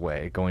born this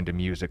way, going to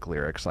music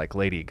lyrics like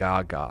Lady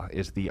Gaga,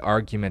 is the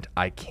argument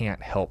I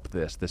can't help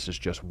this. This is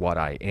just what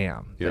I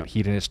am. Yeah. That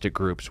hedonistic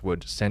groups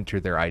would center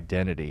their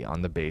identity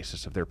on the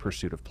basis of their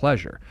pursuit of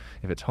pleasure.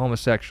 If it's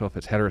homosexual, if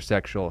it's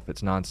heterosexual, if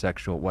it's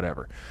non-sexual,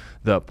 whatever.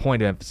 The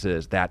point of emphasis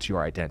is that's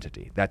your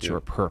identity. That's your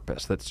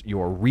purpose. That's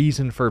your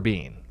reason for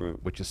being,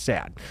 which is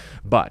sad.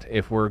 But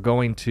if we're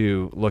going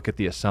to look at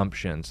the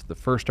assumptions, the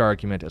first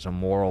argument as a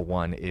moral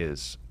one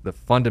is the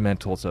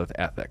fundamentals of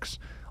ethics.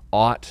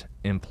 Ought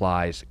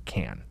implies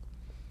can.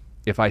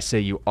 If I say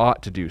you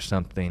ought to do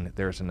something,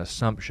 there's an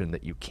assumption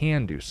that you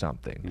can do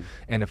something.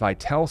 And if I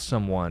tell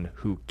someone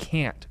who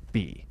can't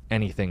be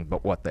anything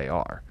but what they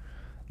are,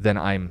 then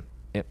I'm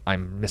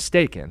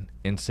mistaken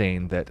in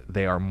saying that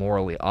they are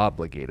morally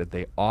obligated.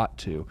 They ought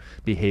to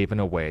behave in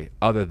a way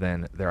other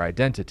than their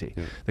identity.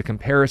 The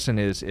comparison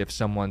is if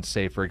someone,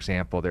 say, for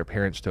example, their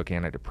parents took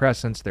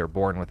antidepressants, they're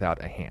born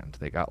without a hand.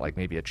 They got like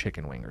maybe a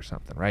chicken wing or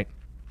something, right?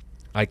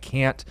 I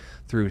can't,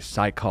 through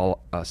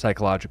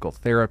psychological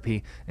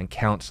therapy and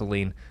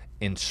counseling,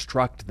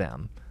 instruct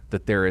them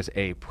that there is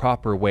a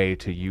proper way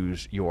to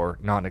use your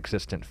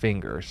non-existent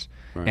fingers,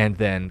 and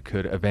then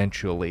could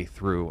eventually,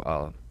 through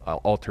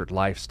altered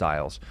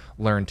lifestyles,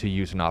 learn to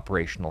use an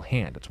operational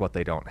hand. It's what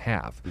they don't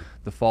have.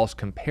 The false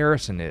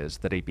comparison is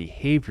that a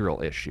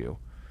behavioral issue,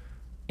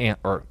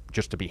 or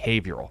just a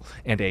behavioral,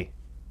 and a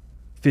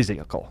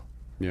physical,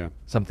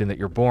 something that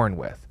you're born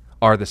with,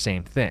 are the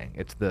same thing.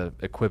 It's the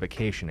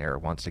equivocation error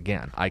once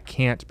again. I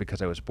can't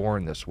because I was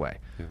born this way.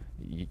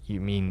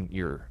 You mean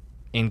you're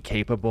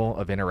incapable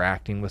of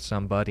interacting with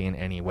somebody in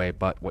any way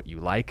but what you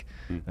like?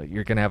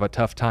 You're going to have a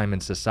tough time in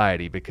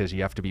society because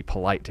you have to be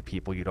polite to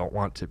people you don't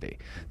want to be.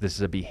 This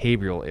is a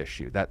behavioral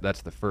issue.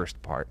 That's the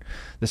first part.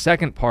 The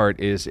second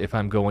part is if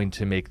I'm going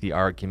to make the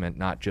argument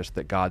not just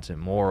that God's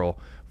immoral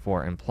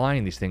for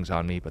implying these things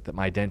on me, but that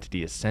my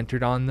identity is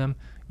centered on them,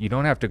 you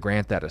don't have to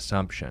grant that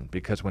assumption,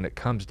 because when it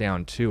comes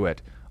down to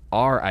it,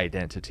 our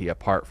identity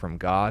apart from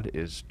God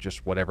is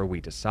just whatever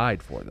we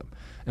decide for them.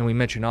 And we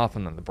mention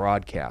often on the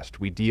broadcast,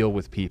 we deal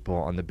with people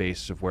on the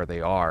basis of where they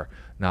are,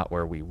 not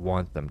where we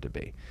want them to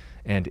be.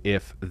 And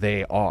if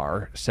they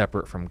are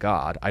separate from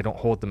God, I don't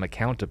hold them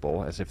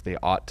accountable as if they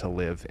ought to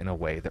live in a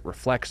way that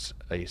reflects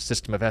a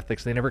system of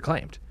ethics they never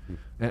claimed.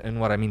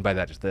 And what I mean by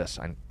that is this,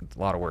 it's a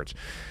lot of words.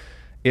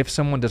 If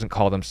someone doesn't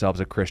call themselves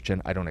a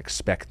Christian, I don't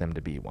expect them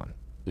to be one.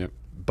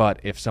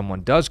 But if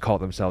someone does call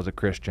themselves a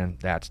Christian,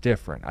 that's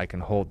different. I can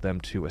hold them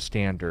to a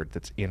standard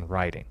that's in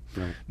writing.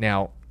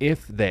 Now,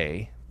 if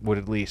they would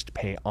at least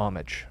pay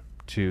homage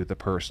to the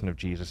person of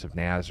Jesus of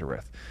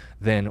Nazareth,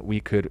 then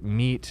we could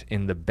meet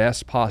in the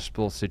best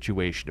possible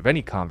situation of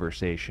any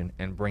conversation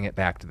and bring it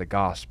back to the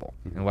gospel.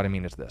 And what I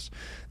mean is this.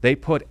 They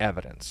put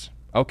evidence.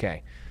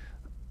 Okay,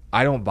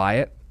 I don't buy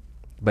it,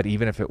 but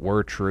even if it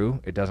were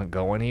true, it doesn't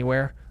go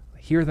anywhere.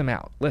 Hear them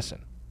out.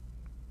 Listen.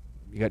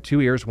 You got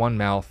 2 ears, 1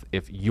 mouth.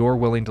 If you're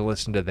willing to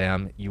listen to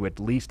them, you at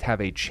least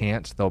have a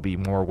chance they'll be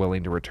more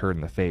willing to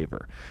return the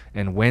favor.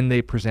 And when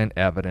they present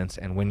evidence,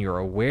 and when you're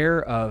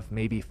aware of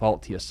maybe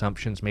faulty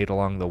assumptions made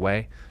along the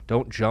way,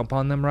 don't jump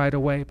on them right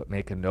away, but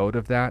make a note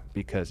of that,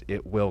 because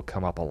it will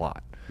come up a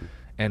lot.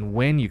 And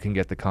when you can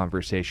get the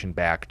conversation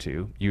back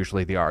to,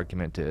 usually the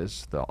argument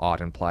is, the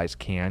ought implies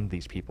can,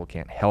 these people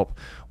can't help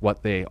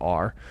what they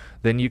are,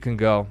 then you can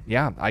go,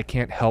 yeah, I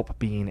can't help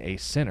being a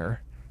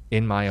sinner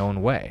in my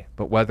own way.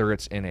 But whether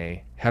it's in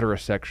a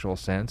heterosexual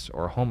sense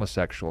or a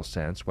homosexual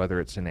sense,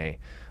 whether it's in a,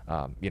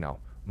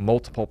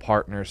 multiple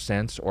partner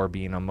sense, or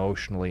being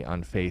emotionally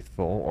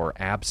unfaithful or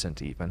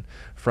absent even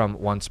from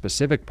one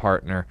specific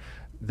partner,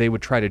 they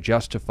would try to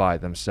justify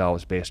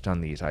themselves based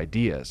on these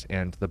ideas.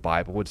 And the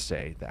Bible would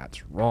say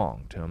that's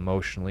wrong. To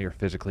emotionally or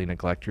physically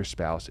neglect your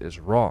spouse is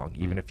wrong,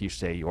 even if you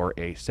say you're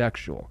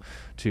asexual.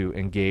 To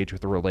engage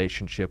with a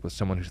relationship with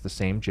someone who's the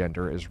same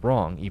gender is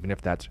wrong, even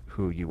if that's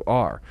who you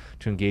are.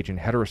 To engage in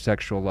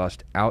heterosexual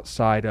lust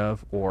outside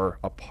of or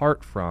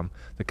apart from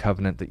the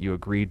covenant that you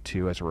agreed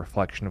to as a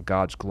reflection of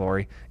God's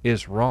glory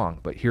is wrong.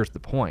 But here's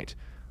the point.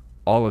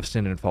 All have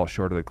sinned and fall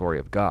short of the glory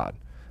of God.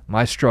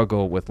 My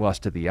struggle with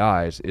lust of the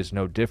eyes is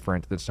no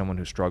different than someone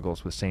who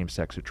struggles with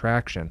same-sex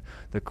attraction.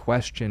 The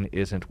question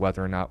isn't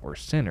whether or not we're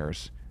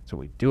sinners, it's what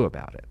we do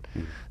about it.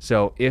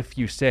 So if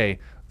you say,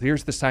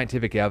 here's the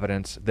scientific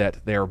evidence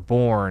that they're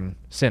born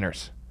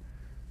sinners.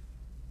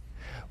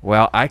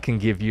 Well, I can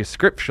give you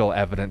scriptural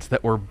evidence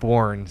that we're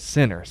born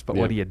sinners, but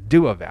what do you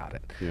do about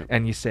it?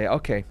 And you say,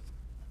 okay,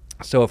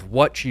 so if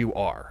what you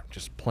are,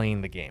 just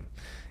playing the game,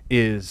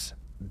 is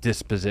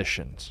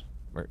dispositions,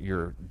 or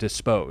you're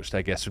disposed,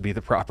 I guess would be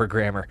the proper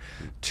grammar,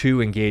 to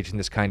engage in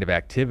this kind of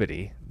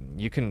activity,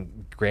 you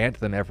can grant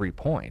them every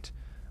point,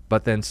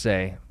 but then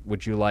say,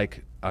 would you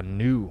like a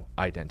new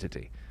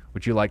identity?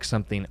 Would you like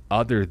something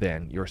other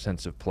than your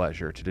sense of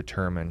pleasure to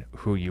determine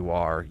who you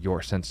are,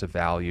 your sense of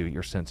value,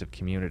 your sense of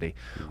community?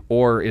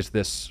 Or is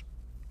this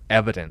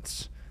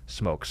evidence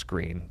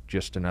smokescreen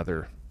just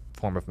another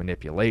form of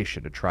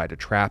manipulation to try to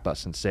trap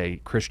us and say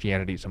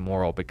Christianity is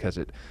immoral because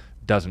it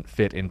doesn't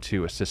fit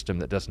into a system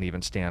that doesn't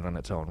even stand on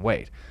its own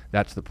weight?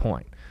 That's the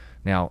point.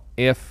 Now,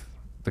 if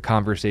the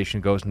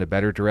conversation goes in a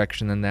better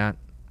direction than that,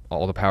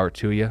 all the power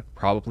to you.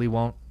 Probably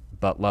won't,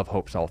 but love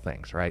hopes all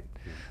things, right?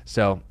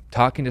 So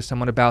talking to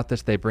someone about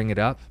this, they bring it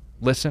up,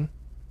 listen,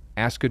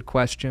 ask good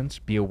questions,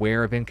 be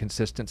aware of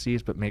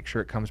inconsistencies, but make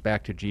sure it comes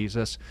back to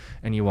Jesus,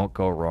 and you won't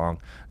go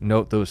wrong.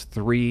 Note those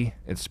three,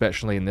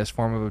 especially in this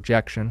form of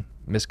objection: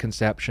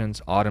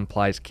 misconceptions, ought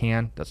implies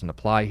can, doesn't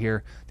apply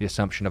here. The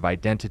assumption of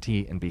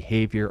identity and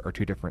behavior are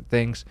two different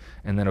things.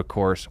 And then, of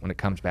course, when it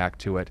comes back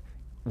to it,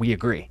 we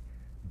agree.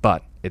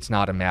 But it's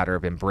not a matter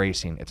of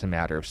embracing, it's a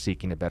matter of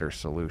seeking a better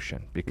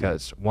solution.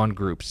 Because one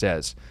group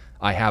says,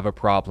 I have a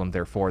problem,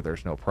 therefore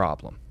there's no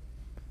problem.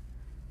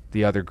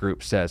 The other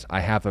group says,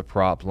 I have a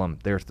problem,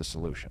 there's the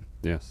solution.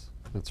 Yes,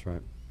 that's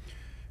right.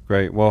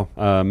 Great. Well,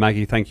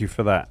 Maggie, thank you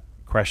for that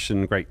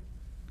question. Great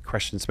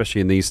question,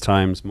 especially in these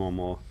times, more and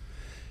more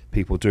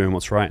people doing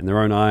what's right in their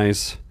own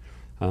eyes.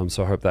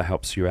 So I hope that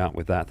helps you out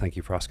with that. Thank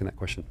you for asking that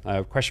question.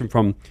 A question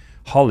from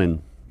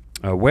Holland.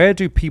 Where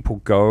do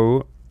people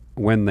go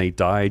when they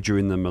die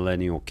during the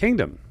millennial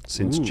kingdom,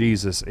 since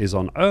Jesus is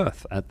on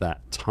earth at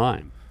that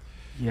time?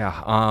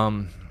 Yeah,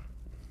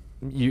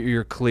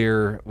 you're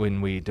clear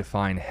when we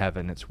define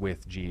heaven, it's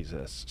with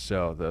Jesus.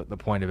 So the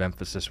point of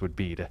emphasis would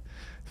be to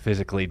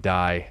physically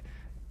die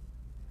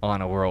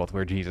on a world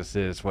where Jesus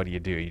is. What do?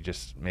 You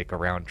just make a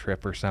round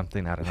trip or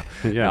something? I don't know.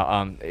 Yeah.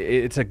 Now,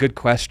 it's a good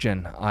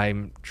question.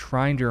 I'm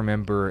trying to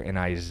remember in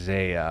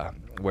Isaiah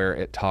where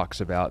it talks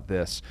about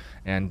this.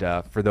 And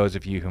for those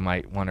of you who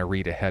might want to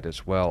read ahead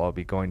as well, I'll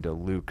be going to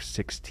Luke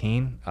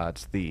 16.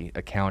 It's the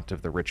account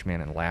of the rich man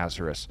and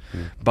Lazarus.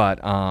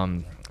 But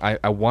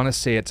I want to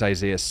say it's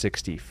Isaiah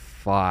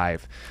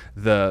 65.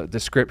 The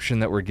description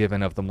that we're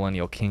given of the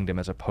millennial kingdom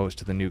as opposed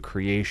to the new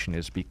creation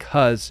is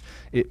because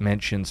it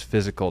mentions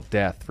physical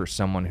death for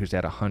someone who's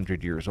at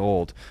 100 years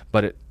old,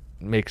 but it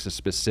makes a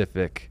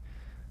specific,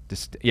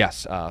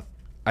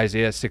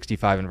 Isaiah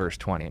 65 and verse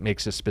 20. It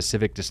makes a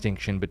specific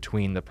distinction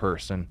between the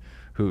person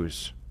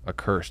who's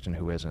accursed and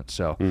who isn't.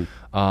 So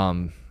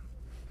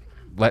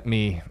let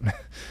me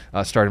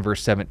start in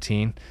verse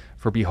 17.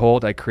 For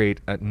behold, I create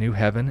a new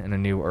heaven and a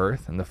new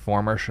earth, and the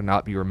former shall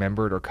not be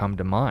remembered or come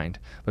to mind.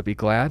 But be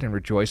glad and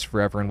rejoice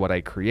forever in what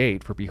I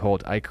create. For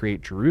behold, I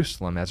create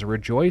Jerusalem as a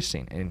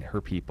rejoicing, and her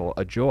people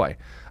a joy.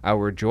 I will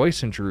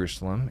rejoice in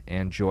Jerusalem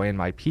and joy in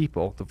my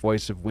people. The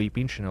voice of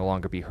weeping shall no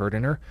longer be heard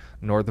in her,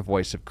 nor the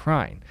voice of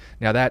crying.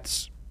 Now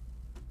that's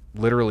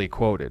literally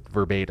quoted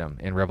verbatim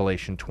in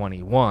Revelation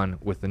 21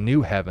 with the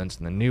new heavens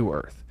and the new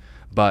earth.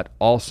 But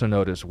also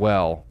note as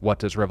well, what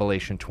does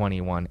Revelation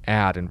 21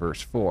 add in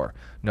verse 4?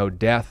 No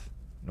death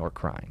nor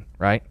crying,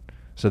 right?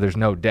 So there's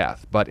no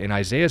death. But in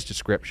Isaiah's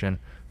description,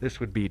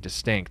 this would be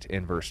distinct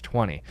in verse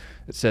 20.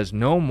 It says,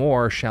 no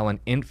more shall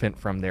an infant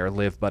from there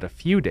live but a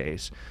few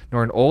days,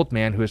 nor an old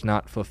man who has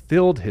not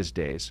fulfilled his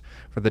days,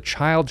 for the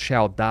child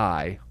shall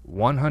die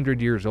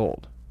 100 years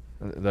old.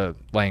 The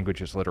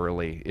language is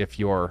literally, if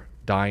you're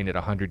dying at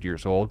 100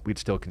 years old, we'd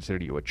still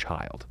consider you a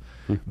child.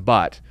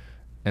 But,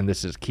 and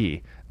this is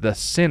key, the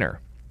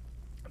sinner,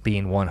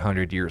 being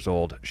 100 years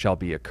old, shall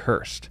be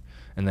accursed.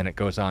 And then it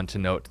goes on to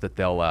note that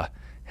they'll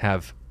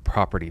have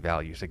property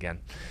values again.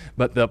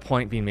 But the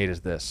point being made is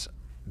this.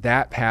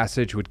 That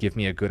passage would give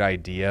me a good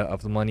idea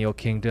of the millennial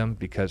kingdom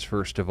because,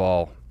 first of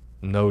all,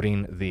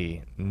 noting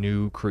the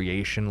new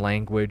creation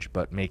language,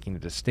 but making a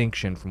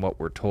distinction from what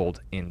we're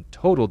told in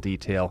total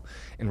detail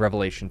in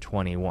Revelation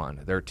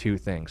 21. There are two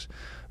things.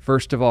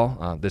 First of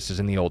all, this is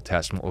in the Old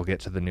Testament. We'll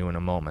get to the New in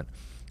a moment.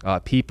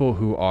 People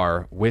who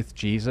are with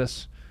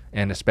Jesus,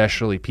 and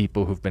especially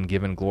people who've been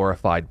given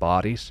glorified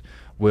bodies,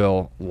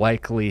 will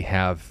likely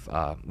have,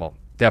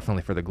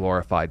 definitely for the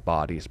glorified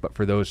bodies, but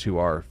for those who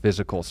are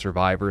physical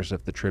survivors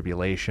of the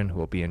tribulation, who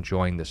will be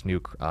enjoying this new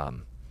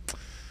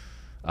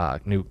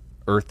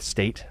earth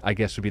state, I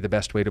guess would be the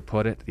best way to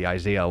put it, the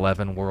Isaiah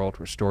 11 world,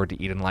 restored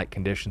to Eden-like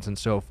conditions and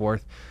so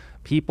forth.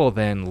 People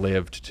then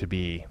lived to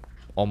be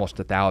almost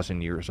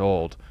 1,000 years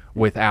old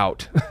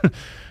without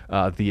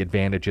the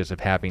advantages of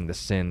having the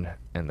sin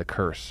and the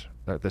curse,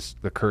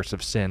 the curse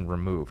of sin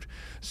removed.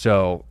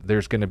 So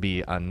there's going to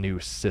be a new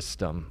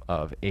system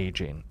of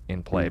aging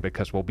in play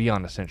because we'll be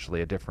on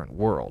essentially a different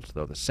world,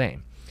 though the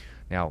same.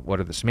 Now, what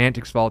are the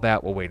semantics of all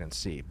that? We'll wait and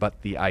see.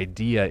 But the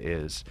idea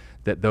is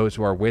that those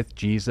who are with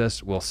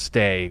Jesus will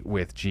stay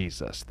with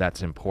Jesus.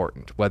 That's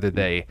important. Whether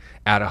they,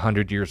 at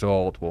 100 years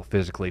old, will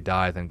physically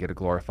die, then get a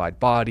glorified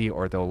body,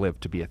 or they'll live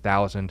to be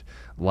 1,000,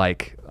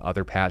 like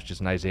other passages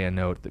in Isaiah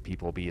note that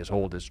people will be as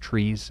old as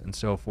trees and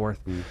so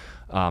forth.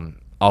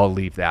 I'll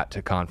leave that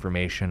to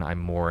confirmation. I'm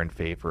more in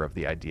favor of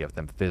the idea of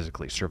them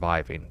physically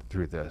surviving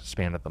through the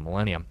span of the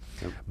millennium.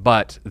 Yep.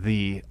 But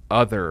the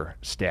other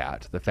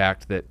stat, the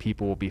fact that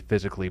people will be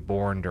physically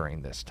born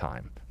during this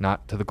time,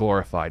 not to the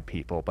glorified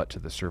people, but to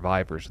the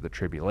survivors of the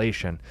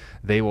tribulation,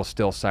 they will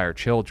still sire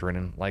children.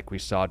 And like we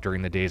saw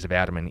during the days of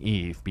Adam and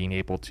Eve, being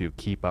able to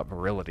keep up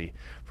virility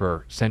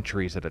for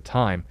centuries at a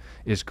time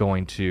is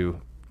going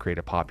to create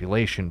a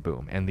population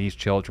boom, and these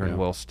children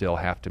will still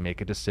have to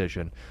make a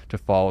decision to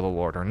follow the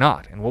Lord or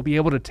not, and we'll be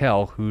able to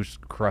tell who's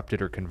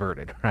corrupted or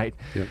converted, right?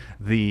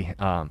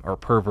 Yep. Or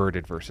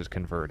perverted versus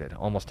converted.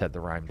 Almost had the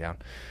rhyme down.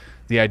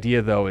 The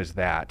idea, though, is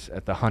that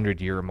at the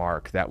 100-year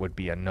mark, that would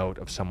be a note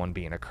of someone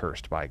being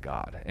accursed by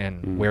God.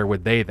 And where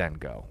would they then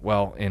go?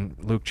 Well, in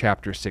Luke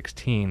chapter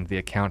 16, the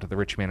account of the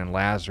rich man and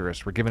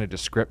Lazarus, we're given a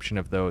description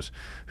of those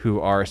who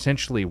are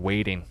essentially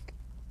waiting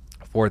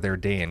for their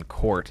day in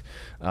court.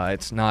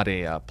 It's not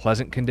a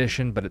pleasant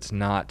condition, but it's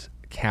not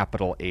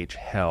capital H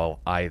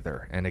hell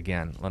either. And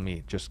again, let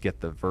me just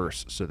get the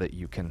verse so that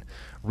you can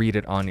read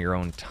it on your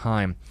own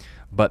time.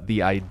 But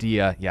the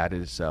idea, it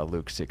is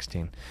Luke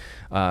 16.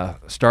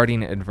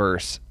 Starting at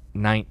verse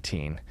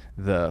 19,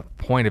 the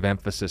point of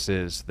emphasis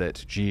is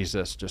that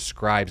Jesus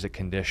describes a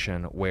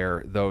condition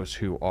where those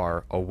who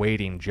are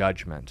awaiting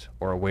judgment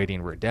or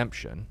awaiting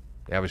redemption,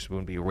 they obviously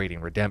wouldn't be awaiting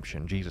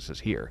redemption, Jesus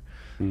is here,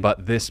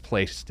 but this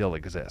place still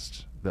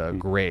exists. The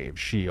grave,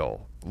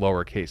 Sheol,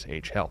 lowercase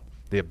h, hell,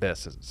 the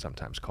abyss as it's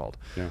sometimes called.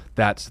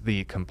 That's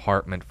the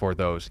compartment for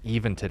those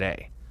even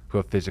today who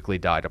have physically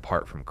died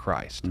apart from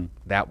Christ.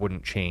 That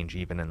wouldn't change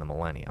even in the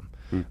millennium.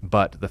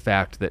 But the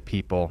fact that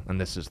people, and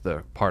this is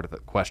the part of the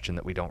question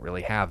that we don't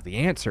really have the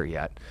answer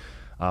yet,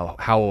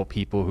 how will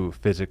people who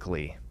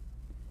physically,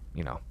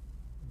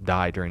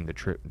 die during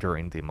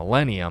the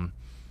millennium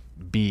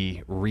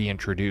be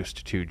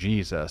reintroduced to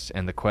Jesus?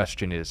 And the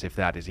question is if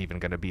that is even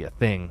going to be a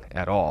thing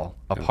at all,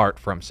 apart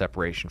from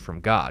separation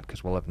from God,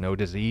 because we'll have no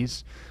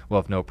disease, we'll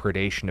have no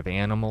predation of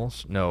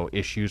animals, no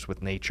issues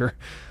with nature.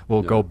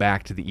 We'll go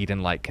back to the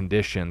Eden-like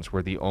conditions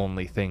where the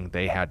only thing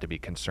they had to be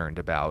concerned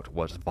about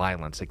was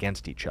violence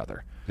against each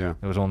other. It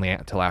was only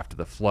until after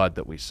the flood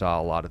that we saw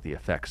a lot of the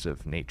effects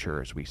of nature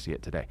as we see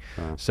it today.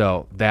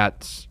 So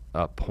that's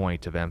a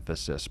point of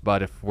emphasis.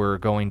 But if we're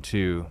going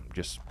to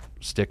just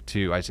stick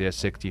to Isaiah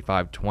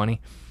 65:20,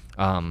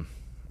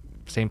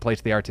 same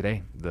place they are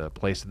today, the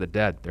place of the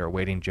dead. They're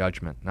awaiting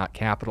judgment, not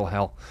capital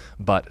hell,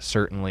 but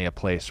certainly a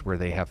place where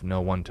they have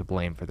no one to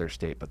blame for their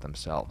state but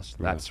themselves.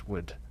 That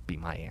would be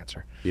my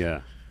answer.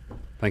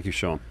 Thank you,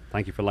 Sean.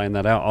 Thank you for laying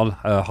that out.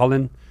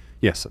 Holland,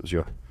 yes, that was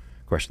your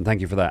question.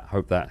 Thank you for that.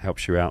 Hope that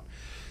helps you out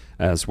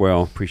as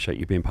well. Appreciate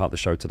you being part of the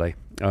show today.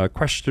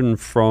 Question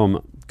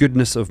from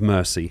Goodness of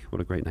Mercy.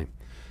 What a great name.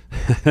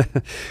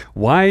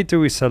 Why do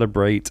we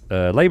celebrate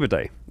Labor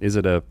Day? Is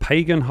it a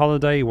pagan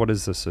holiday? What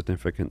is the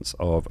significance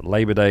of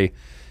Labor Day?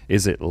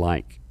 Is it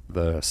like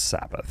the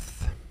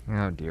Sabbath?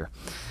 Oh, dear.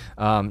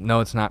 No,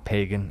 it's not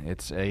pagan.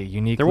 It's a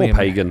uniquely... They're all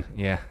pagan.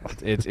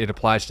 It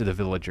applies to the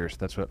villagers.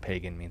 That's what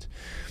pagan means.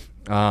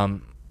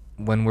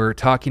 When we're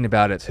talking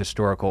about its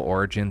historical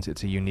origins,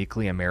 it's a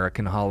uniquely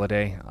American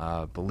holiday.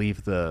 I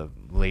believe the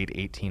late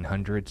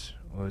 1800s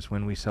was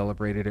when we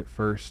celebrated it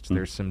first.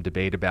 There's some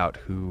debate about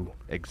who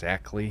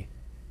exactly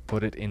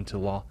put it into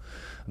law,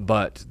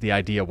 but the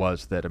idea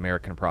was that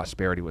American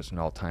prosperity was an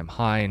all-time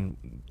high and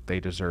they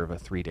deserve a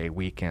 3-day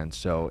weekend.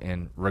 So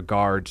in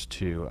regards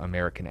to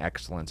American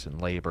excellence in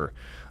labor,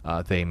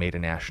 they made a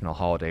national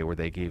holiday where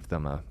they gave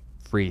them a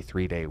free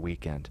 3-day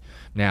weekend.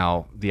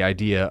 Now, the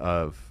idea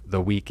of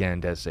the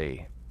weekend as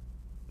a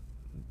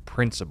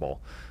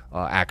principle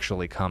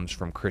actually comes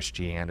from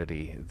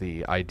Christianity.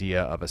 The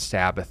idea of a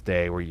Sabbath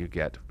day where you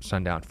get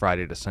sundown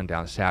Friday to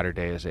sundown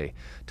Saturday as a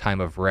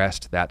time of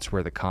rest, that's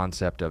where the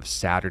concept of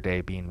Saturday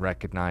being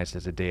recognized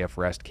as a day of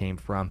rest came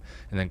from.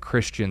 And then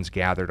Christians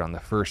gathered on the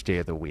first day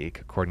of the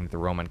week, according to the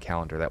Roman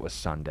calendar, that was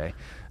Sunday,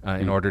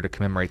 in order to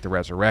commemorate the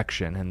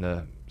resurrection. And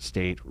the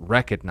state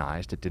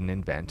recognized, it didn't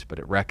invent, but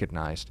it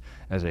recognized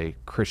as a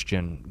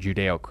Christian,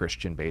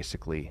 Judeo-Christian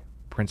basically,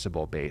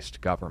 principle-based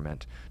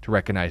government to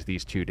recognize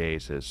these 2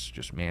 days as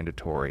just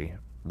mandatory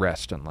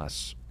rest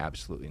unless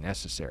absolutely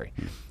necessary.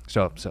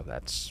 So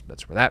that's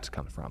where that's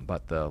come from.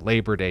 But the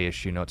Labor Day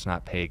issue, no, it's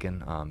not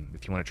pagan.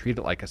 If you want to treat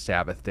it like a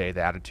Sabbath day,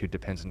 the attitude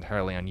depends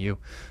entirely on you.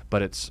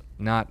 But it's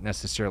not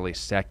necessarily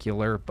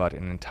secular, but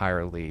an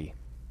entirely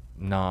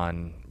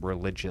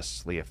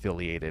non-religiously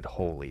affiliated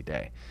holy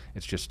day.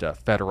 It's just a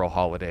federal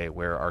holiday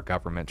where our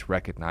government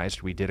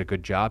recognized we did a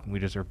good job and we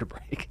deserved a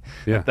break.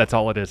 That's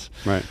all it is.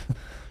 Right.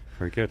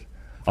 Very good.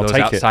 For those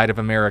outside of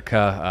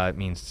America, it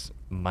means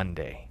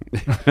Monday.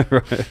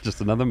 Right, just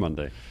another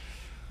Monday.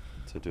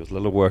 So do as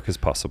little work as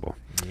possible.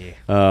 Great.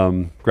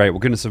 Well,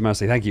 goodness of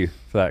mercy. Thank you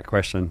for that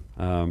question.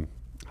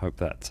 Hope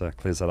that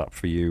clears that up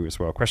for you as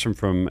well. Question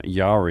from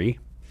Yari.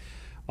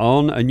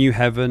 On a new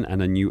heaven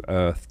and a new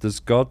earth, does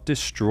God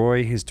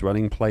destroy his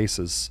dwelling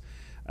places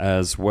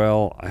as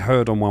well? I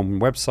heard on one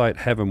website,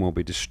 heaven will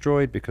be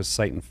destroyed because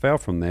Satan fell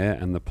from there,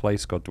 and the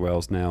place God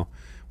dwells now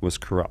was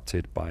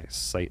corrupted by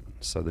Satan.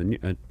 So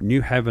the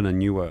new heaven and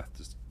new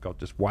earth, God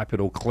just wipe it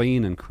all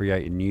clean and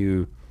create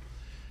new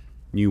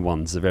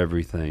ones of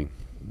everything.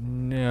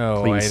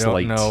 No, Clean I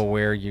slate. don't know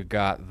where you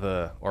got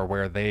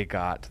where they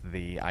got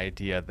the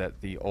idea that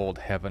the old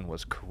heaven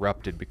was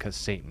corrupted because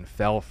Satan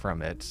fell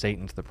from it.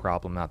 Satan's the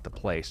problem, not the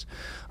place.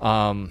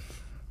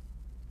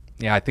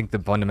 Yeah, I think the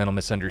fundamental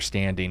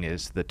misunderstanding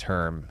is the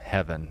term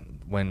heaven.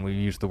 When we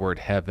use the word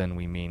heaven,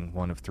 we mean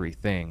one of three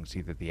things: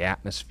 either the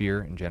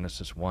atmosphere in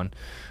Genesis 1,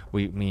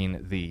 we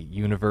mean the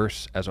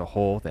universe as a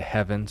whole, the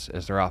heavens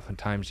as they're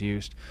oftentimes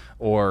used,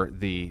 or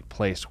the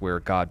place where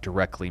God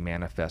directly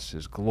manifests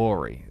his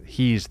glory.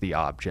 He's the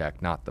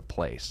object, not the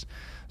place.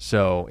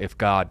 So if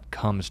God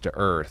comes to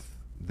earth,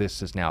 this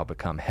has now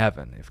become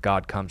heaven. If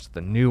God comes to the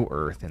new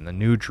earth in the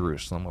new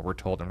Jerusalem, where we're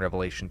told in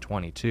Revelation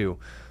 22,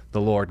 the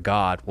Lord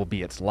God will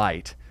be its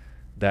light,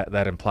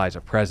 that implies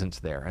a presence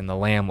there, and the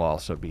Lamb will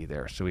also be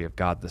there. So we have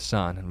God the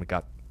Son, and we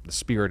got the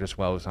Spirit as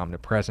well as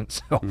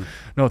omnipresent. So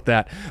note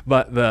that.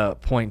 But the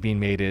point being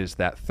made is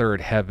that third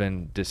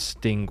heaven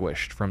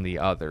distinguished from the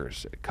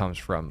others. It comes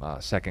from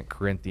 2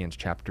 Corinthians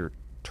chapter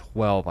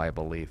 12, I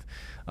believe.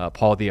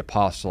 Paul the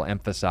Apostle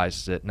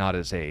emphasizes it not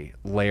as a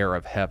layer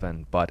of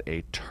heaven, but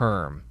a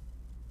term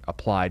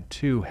applied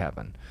to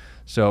heaven.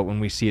 So when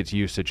we see its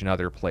usage in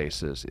other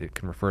places, it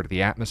can refer to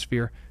the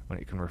atmosphere, when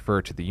it can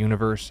refer to the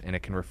universe, and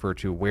it can refer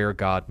to where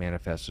God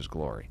manifests his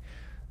glory.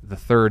 The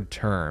third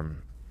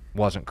term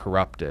wasn't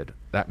corrupted.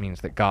 That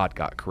means that God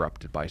got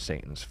corrupted by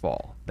Satan's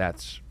fall.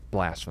 That's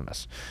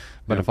blasphemous.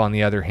 But if on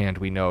the other hand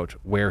we note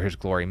where his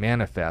glory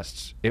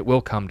manifests, it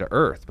will come to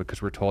earth,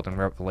 because we're told in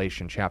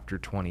Revelation chapter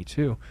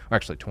 22, or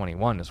actually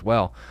 21 as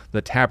well,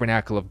 the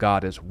tabernacle of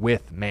God is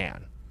with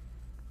man,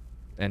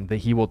 and that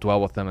he will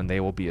dwell with them, and they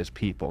will be his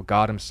people.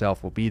 God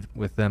himself will be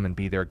with them and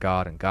be their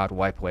God, and God will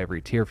wipe away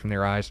every tear from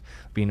their eyes.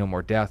 Be no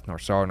more death, nor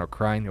sorrow, nor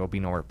crying. There will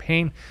be no more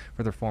pain,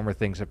 for the former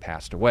things have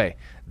passed away.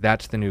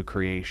 That's the new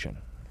creation.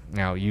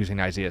 Now, using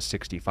Isaiah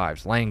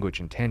 65's language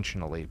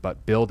intentionally,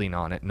 but building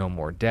on it, no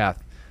more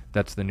death,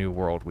 that's the new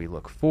world we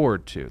look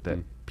forward to, that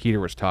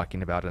Peter was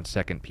talking about in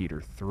 2 Peter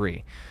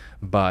 3,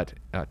 but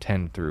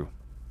 10 through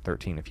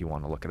 13 if you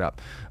want to look it up.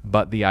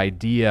 But the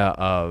idea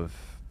of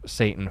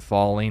Satan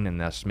falling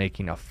and thus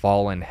making a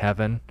fallen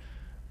heaven,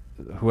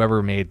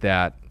 whoever made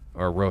that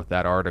or wrote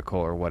that article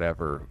or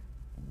whatever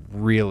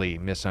really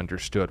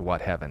misunderstood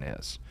what heaven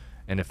is.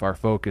 And if our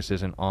focus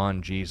isn't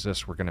on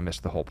Jesus, we're going to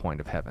miss the whole point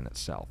of heaven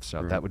itself.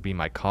 So that would be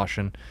my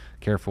caution.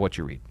 Careful what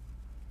you read.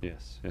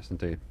 Yes,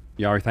 indeed.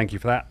 Yari, thank you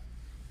for that.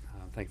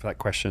 Thank you for that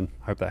question.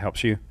 Hope that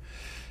helps you.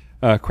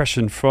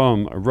 Question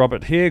from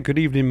Robert here. Good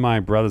evening, my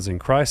brothers in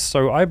Christ.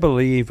 So I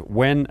believe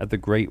when at the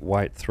great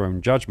white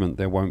throne judgment,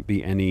 there won't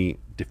be any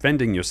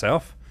defending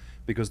yourself,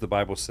 because the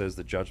Bible says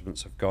the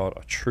judgments of God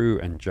are true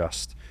and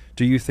just.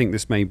 Do you think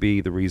this may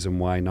be the reason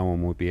why no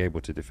one will be able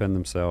to defend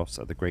themselves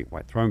at the great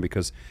white throne,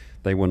 because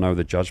they will know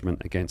the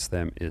judgment against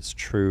them is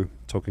true?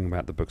 Talking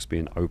about the books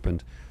being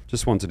opened.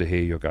 Just wanted to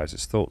hear your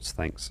guys' thoughts.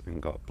 Thanks,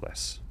 and God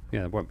bless.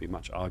 Yeah, there won't be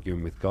much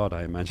arguing with God,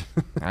 I imagine.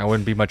 I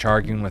wouldn't be much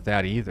arguing with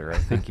that either. I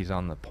think he's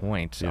on the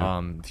point.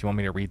 Yeah. If you want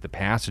me to read the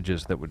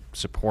passages that would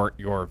support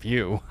your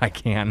view, I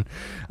can.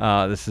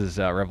 This is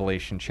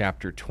Revelation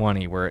chapter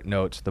 20, where it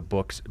notes the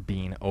books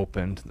being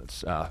opened.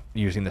 It's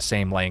using the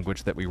same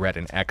language that we read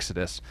in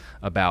Exodus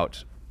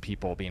about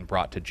people being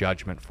brought to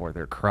judgment for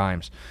their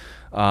crimes.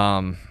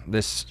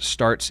 This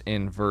starts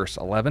in verse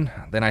 11.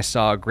 Then I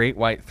saw a great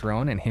white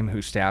throne, and him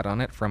who sat on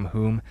it, from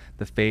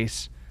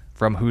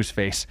whose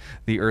face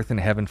the earth and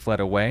heaven fled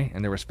away,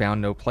 and there was found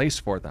no place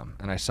for them.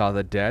 And I saw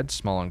the dead,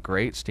 small and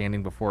great,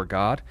 standing before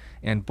God,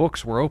 and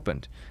books were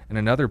opened. And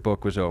another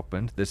book was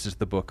opened. This is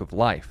the book of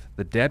life.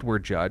 The dead were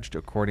judged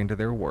according to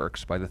their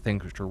works by the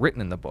things which were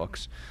written in the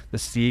books. The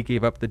sea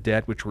gave up the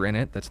dead which were in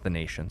it, that's the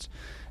nations.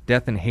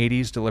 Death and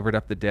Hades delivered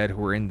up the dead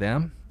who were in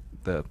them,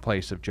 the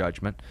place of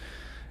judgment.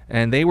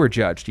 And they were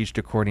judged, each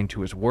according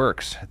to his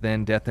works.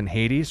 Then death and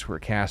Hades were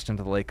cast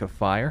into the lake of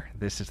fire.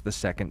 This is the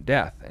second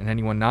death. And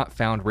anyone not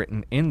found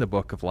written in the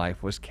book of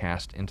life was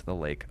cast into the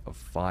lake of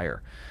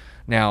fire.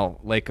 Now,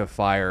 lake of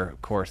fire,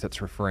 of course,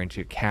 that's referring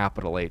to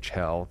capital H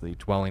hell, the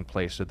dwelling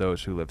place of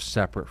those who live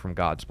separate from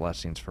God's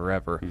blessings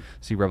forever.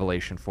 See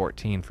Revelation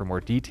 14 for more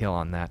detail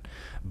on that.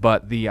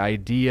 But the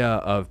idea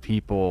of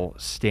people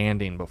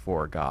standing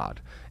before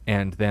God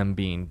and them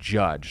being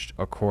judged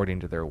according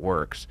to their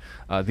works,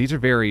 these are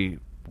very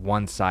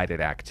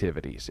one-sided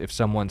activities. If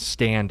someone's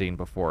standing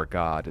before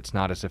God, it's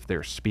not as if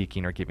they're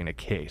speaking or giving a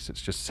case. It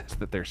just says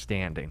that they're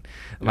standing.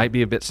 It might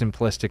be a bit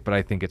simplistic, but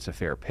I think it's a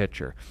fair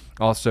picture.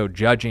 Also,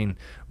 judging,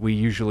 we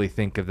usually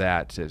think of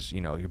that as,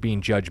 you're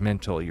being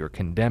judgmental, you're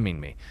condemning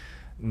me.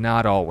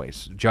 Not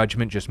always.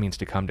 Judgment just means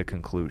to come to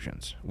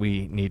conclusions.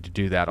 We need to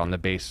do that on the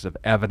basis of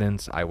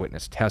evidence,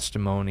 eyewitness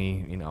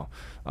testimony,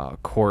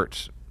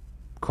 court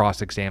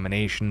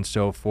cross-examination,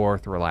 so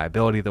forth,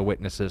 reliability of the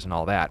witnesses and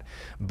all that.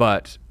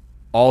 But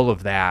all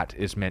of that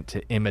is meant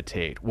to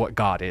imitate what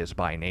God is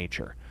by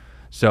nature.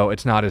 So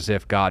it's not as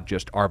if God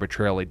just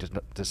arbitrarily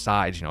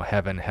decides,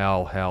 heaven,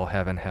 hell,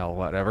 heaven, hell,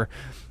 whatever.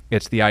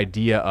 It's the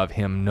idea of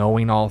him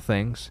knowing all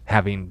things,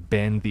 having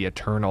been the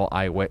eternal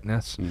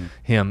eyewitness,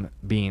 him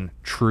being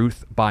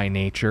truth by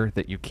nature,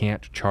 that you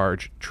can't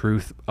charge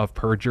truth of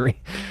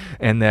perjury,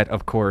 and that,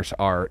 of course,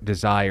 our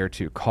desire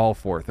to call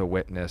forth a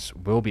witness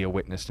will be a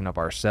witness in of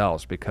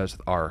ourselves, because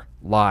our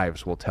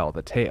lives will tell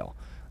the tale.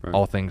 Right.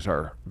 All things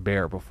are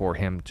bare before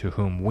him to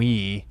whom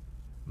we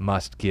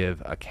must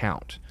give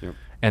account. Yep.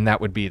 And that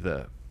would be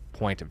the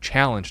point of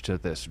challenge to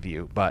this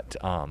view, but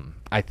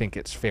I think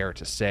it's fair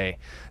to say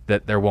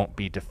that there won't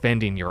be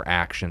defending your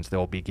actions. There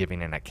will be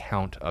giving an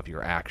account of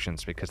your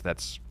actions, because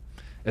that's,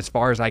 as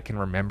far as I can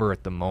remember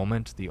at the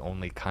moment, the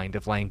only kind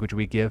of language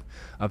we give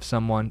of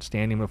someone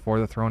standing before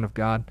the throne of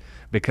God.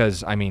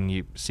 Because, I mean,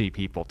 you see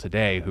people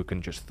today who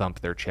can just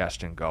thump their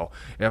chest and go,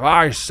 if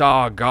I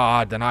saw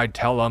God, then I'd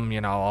tell him, you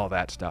know, all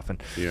that stuff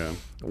and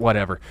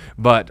whatever.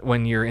 But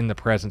when you're in the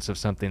presence of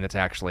something that's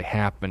actually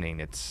happening,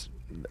 it's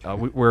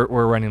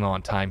we're running low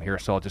on time here,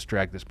 so I'll just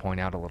drag this point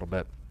out a little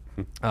bit.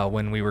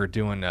 When we were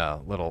doing a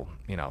little,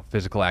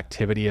 physical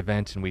activity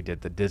event, and we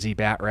did the dizzy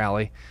bat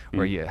rally,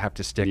 where you have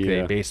to stick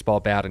a baseball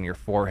bat on your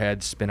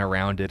forehead, spin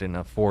around it in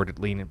a forward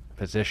leaning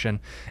position,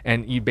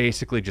 and you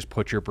basically just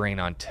put your brain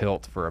on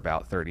tilt for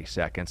about 30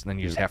 seconds, and then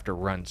you just have to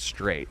run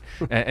straight.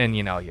 And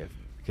you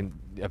can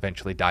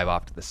eventually dive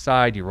off to the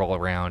side, you roll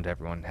around,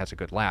 everyone has a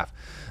good laugh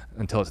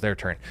until it's their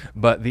turn.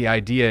 But the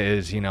idea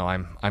is,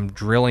 I'm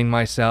drilling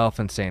myself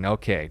and saying,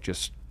 okay,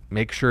 just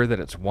make sure that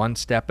it's one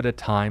step at a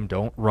time.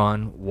 Don't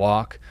run,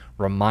 walk.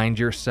 Remind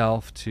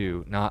yourself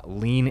to not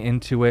lean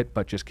into it,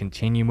 but just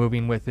continue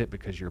moving with it,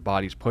 because your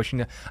body's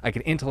pushing it. I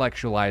could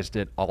intellectualize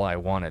it all I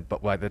wanted,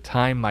 but by the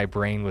time my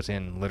brain was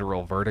in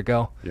literal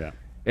vertigo, it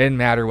didn't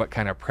matter what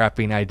kind of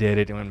prepping I did.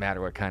 It didn't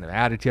matter what kind of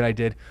attitude I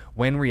did.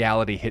 When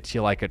reality hits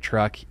you like a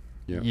truck,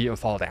 you'll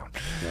fall down.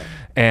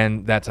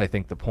 And that's, I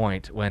think, the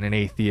point. When an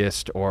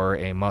atheist or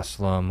a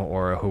Muslim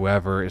or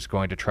whoever is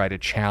going to try to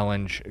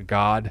challenge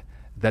God,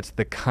 that's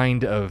the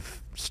kind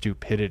of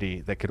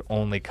stupidity that could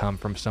only come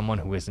from someone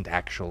who isn't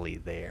actually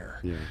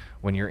there.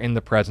 When you're in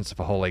the presence of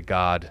a holy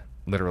God,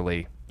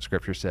 literally,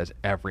 Scripture says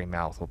every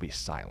mouth will be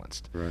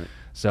silenced.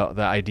 So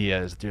the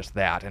idea is just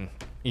that. And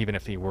even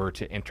if he were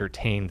to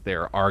entertain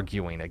their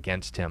arguing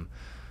against him,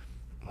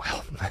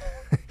 well,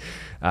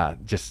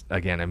 just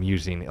again, I'm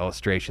using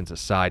illustrations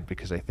aside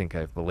because I think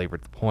I've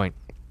belabored the point.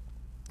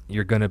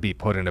 You're going to be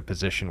put in a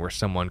position where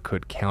someone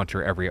could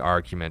counter every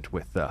argument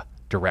with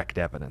direct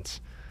evidence.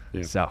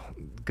 So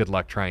good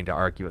luck trying to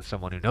argue with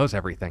someone who knows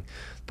everything.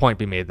 The point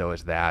being made, though,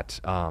 is that,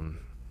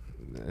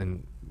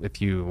 and if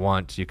you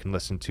want, you can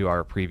listen to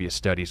our previous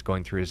studies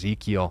going through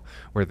Ezekiel,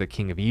 where the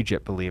king of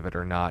Egypt, believe it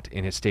or not,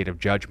 in his state of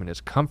judgment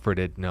is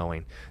comforted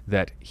knowing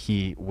that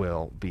he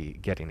will be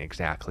getting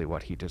exactly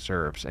what he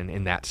deserves, and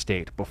in that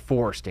state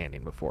before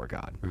standing before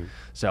God.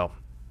 So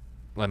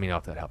let me know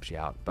if that helps you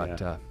out, but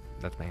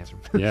that's my answer.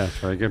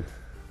 Very good.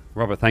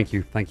 Robert, thank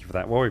you. Thank you for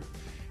that. Well, we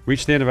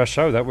reached the end of our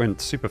show. That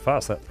went super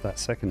fast. That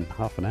second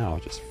half an hour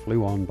just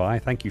flew on by.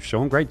 Thank you,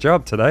 Sean. Great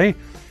job today.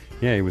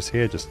 Yeah, he was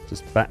here just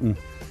batting.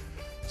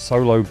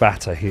 Solo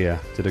batter here.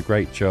 Did a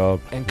great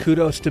job. And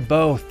kudos to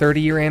Bo,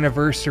 30-year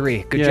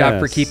anniversary. Good job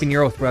for keeping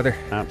your oath, brother.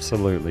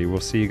 Absolutely. We'll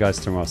see you guys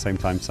tomorrow. Same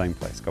time, same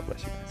place. God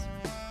bless you guys.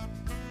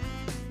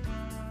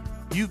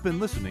 You've been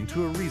listening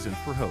to A Reason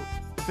for Hope.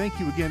 Thank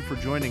you again for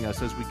joining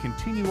us as we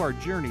continue our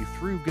journey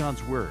through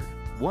God's Word,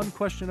 one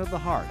question of the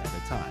heart at a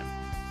time.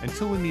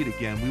 Until we meet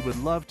again, we would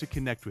love to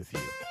connect with you.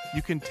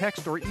 You can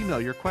text or email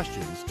your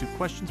questions to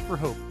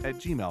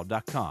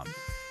questionsforhope@gmail.com.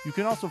 You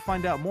can also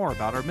find out more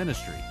about our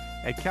ministry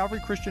at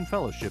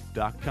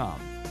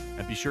calvarychristianfellowship.com.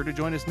 And be sure to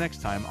join us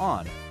next time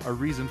on A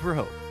Reason for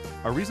Hope.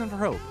 A Reason for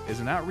Hope is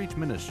an outreach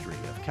ministry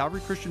of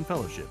Calvary Christian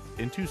Fellowship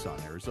in Tucson,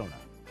 Arizona.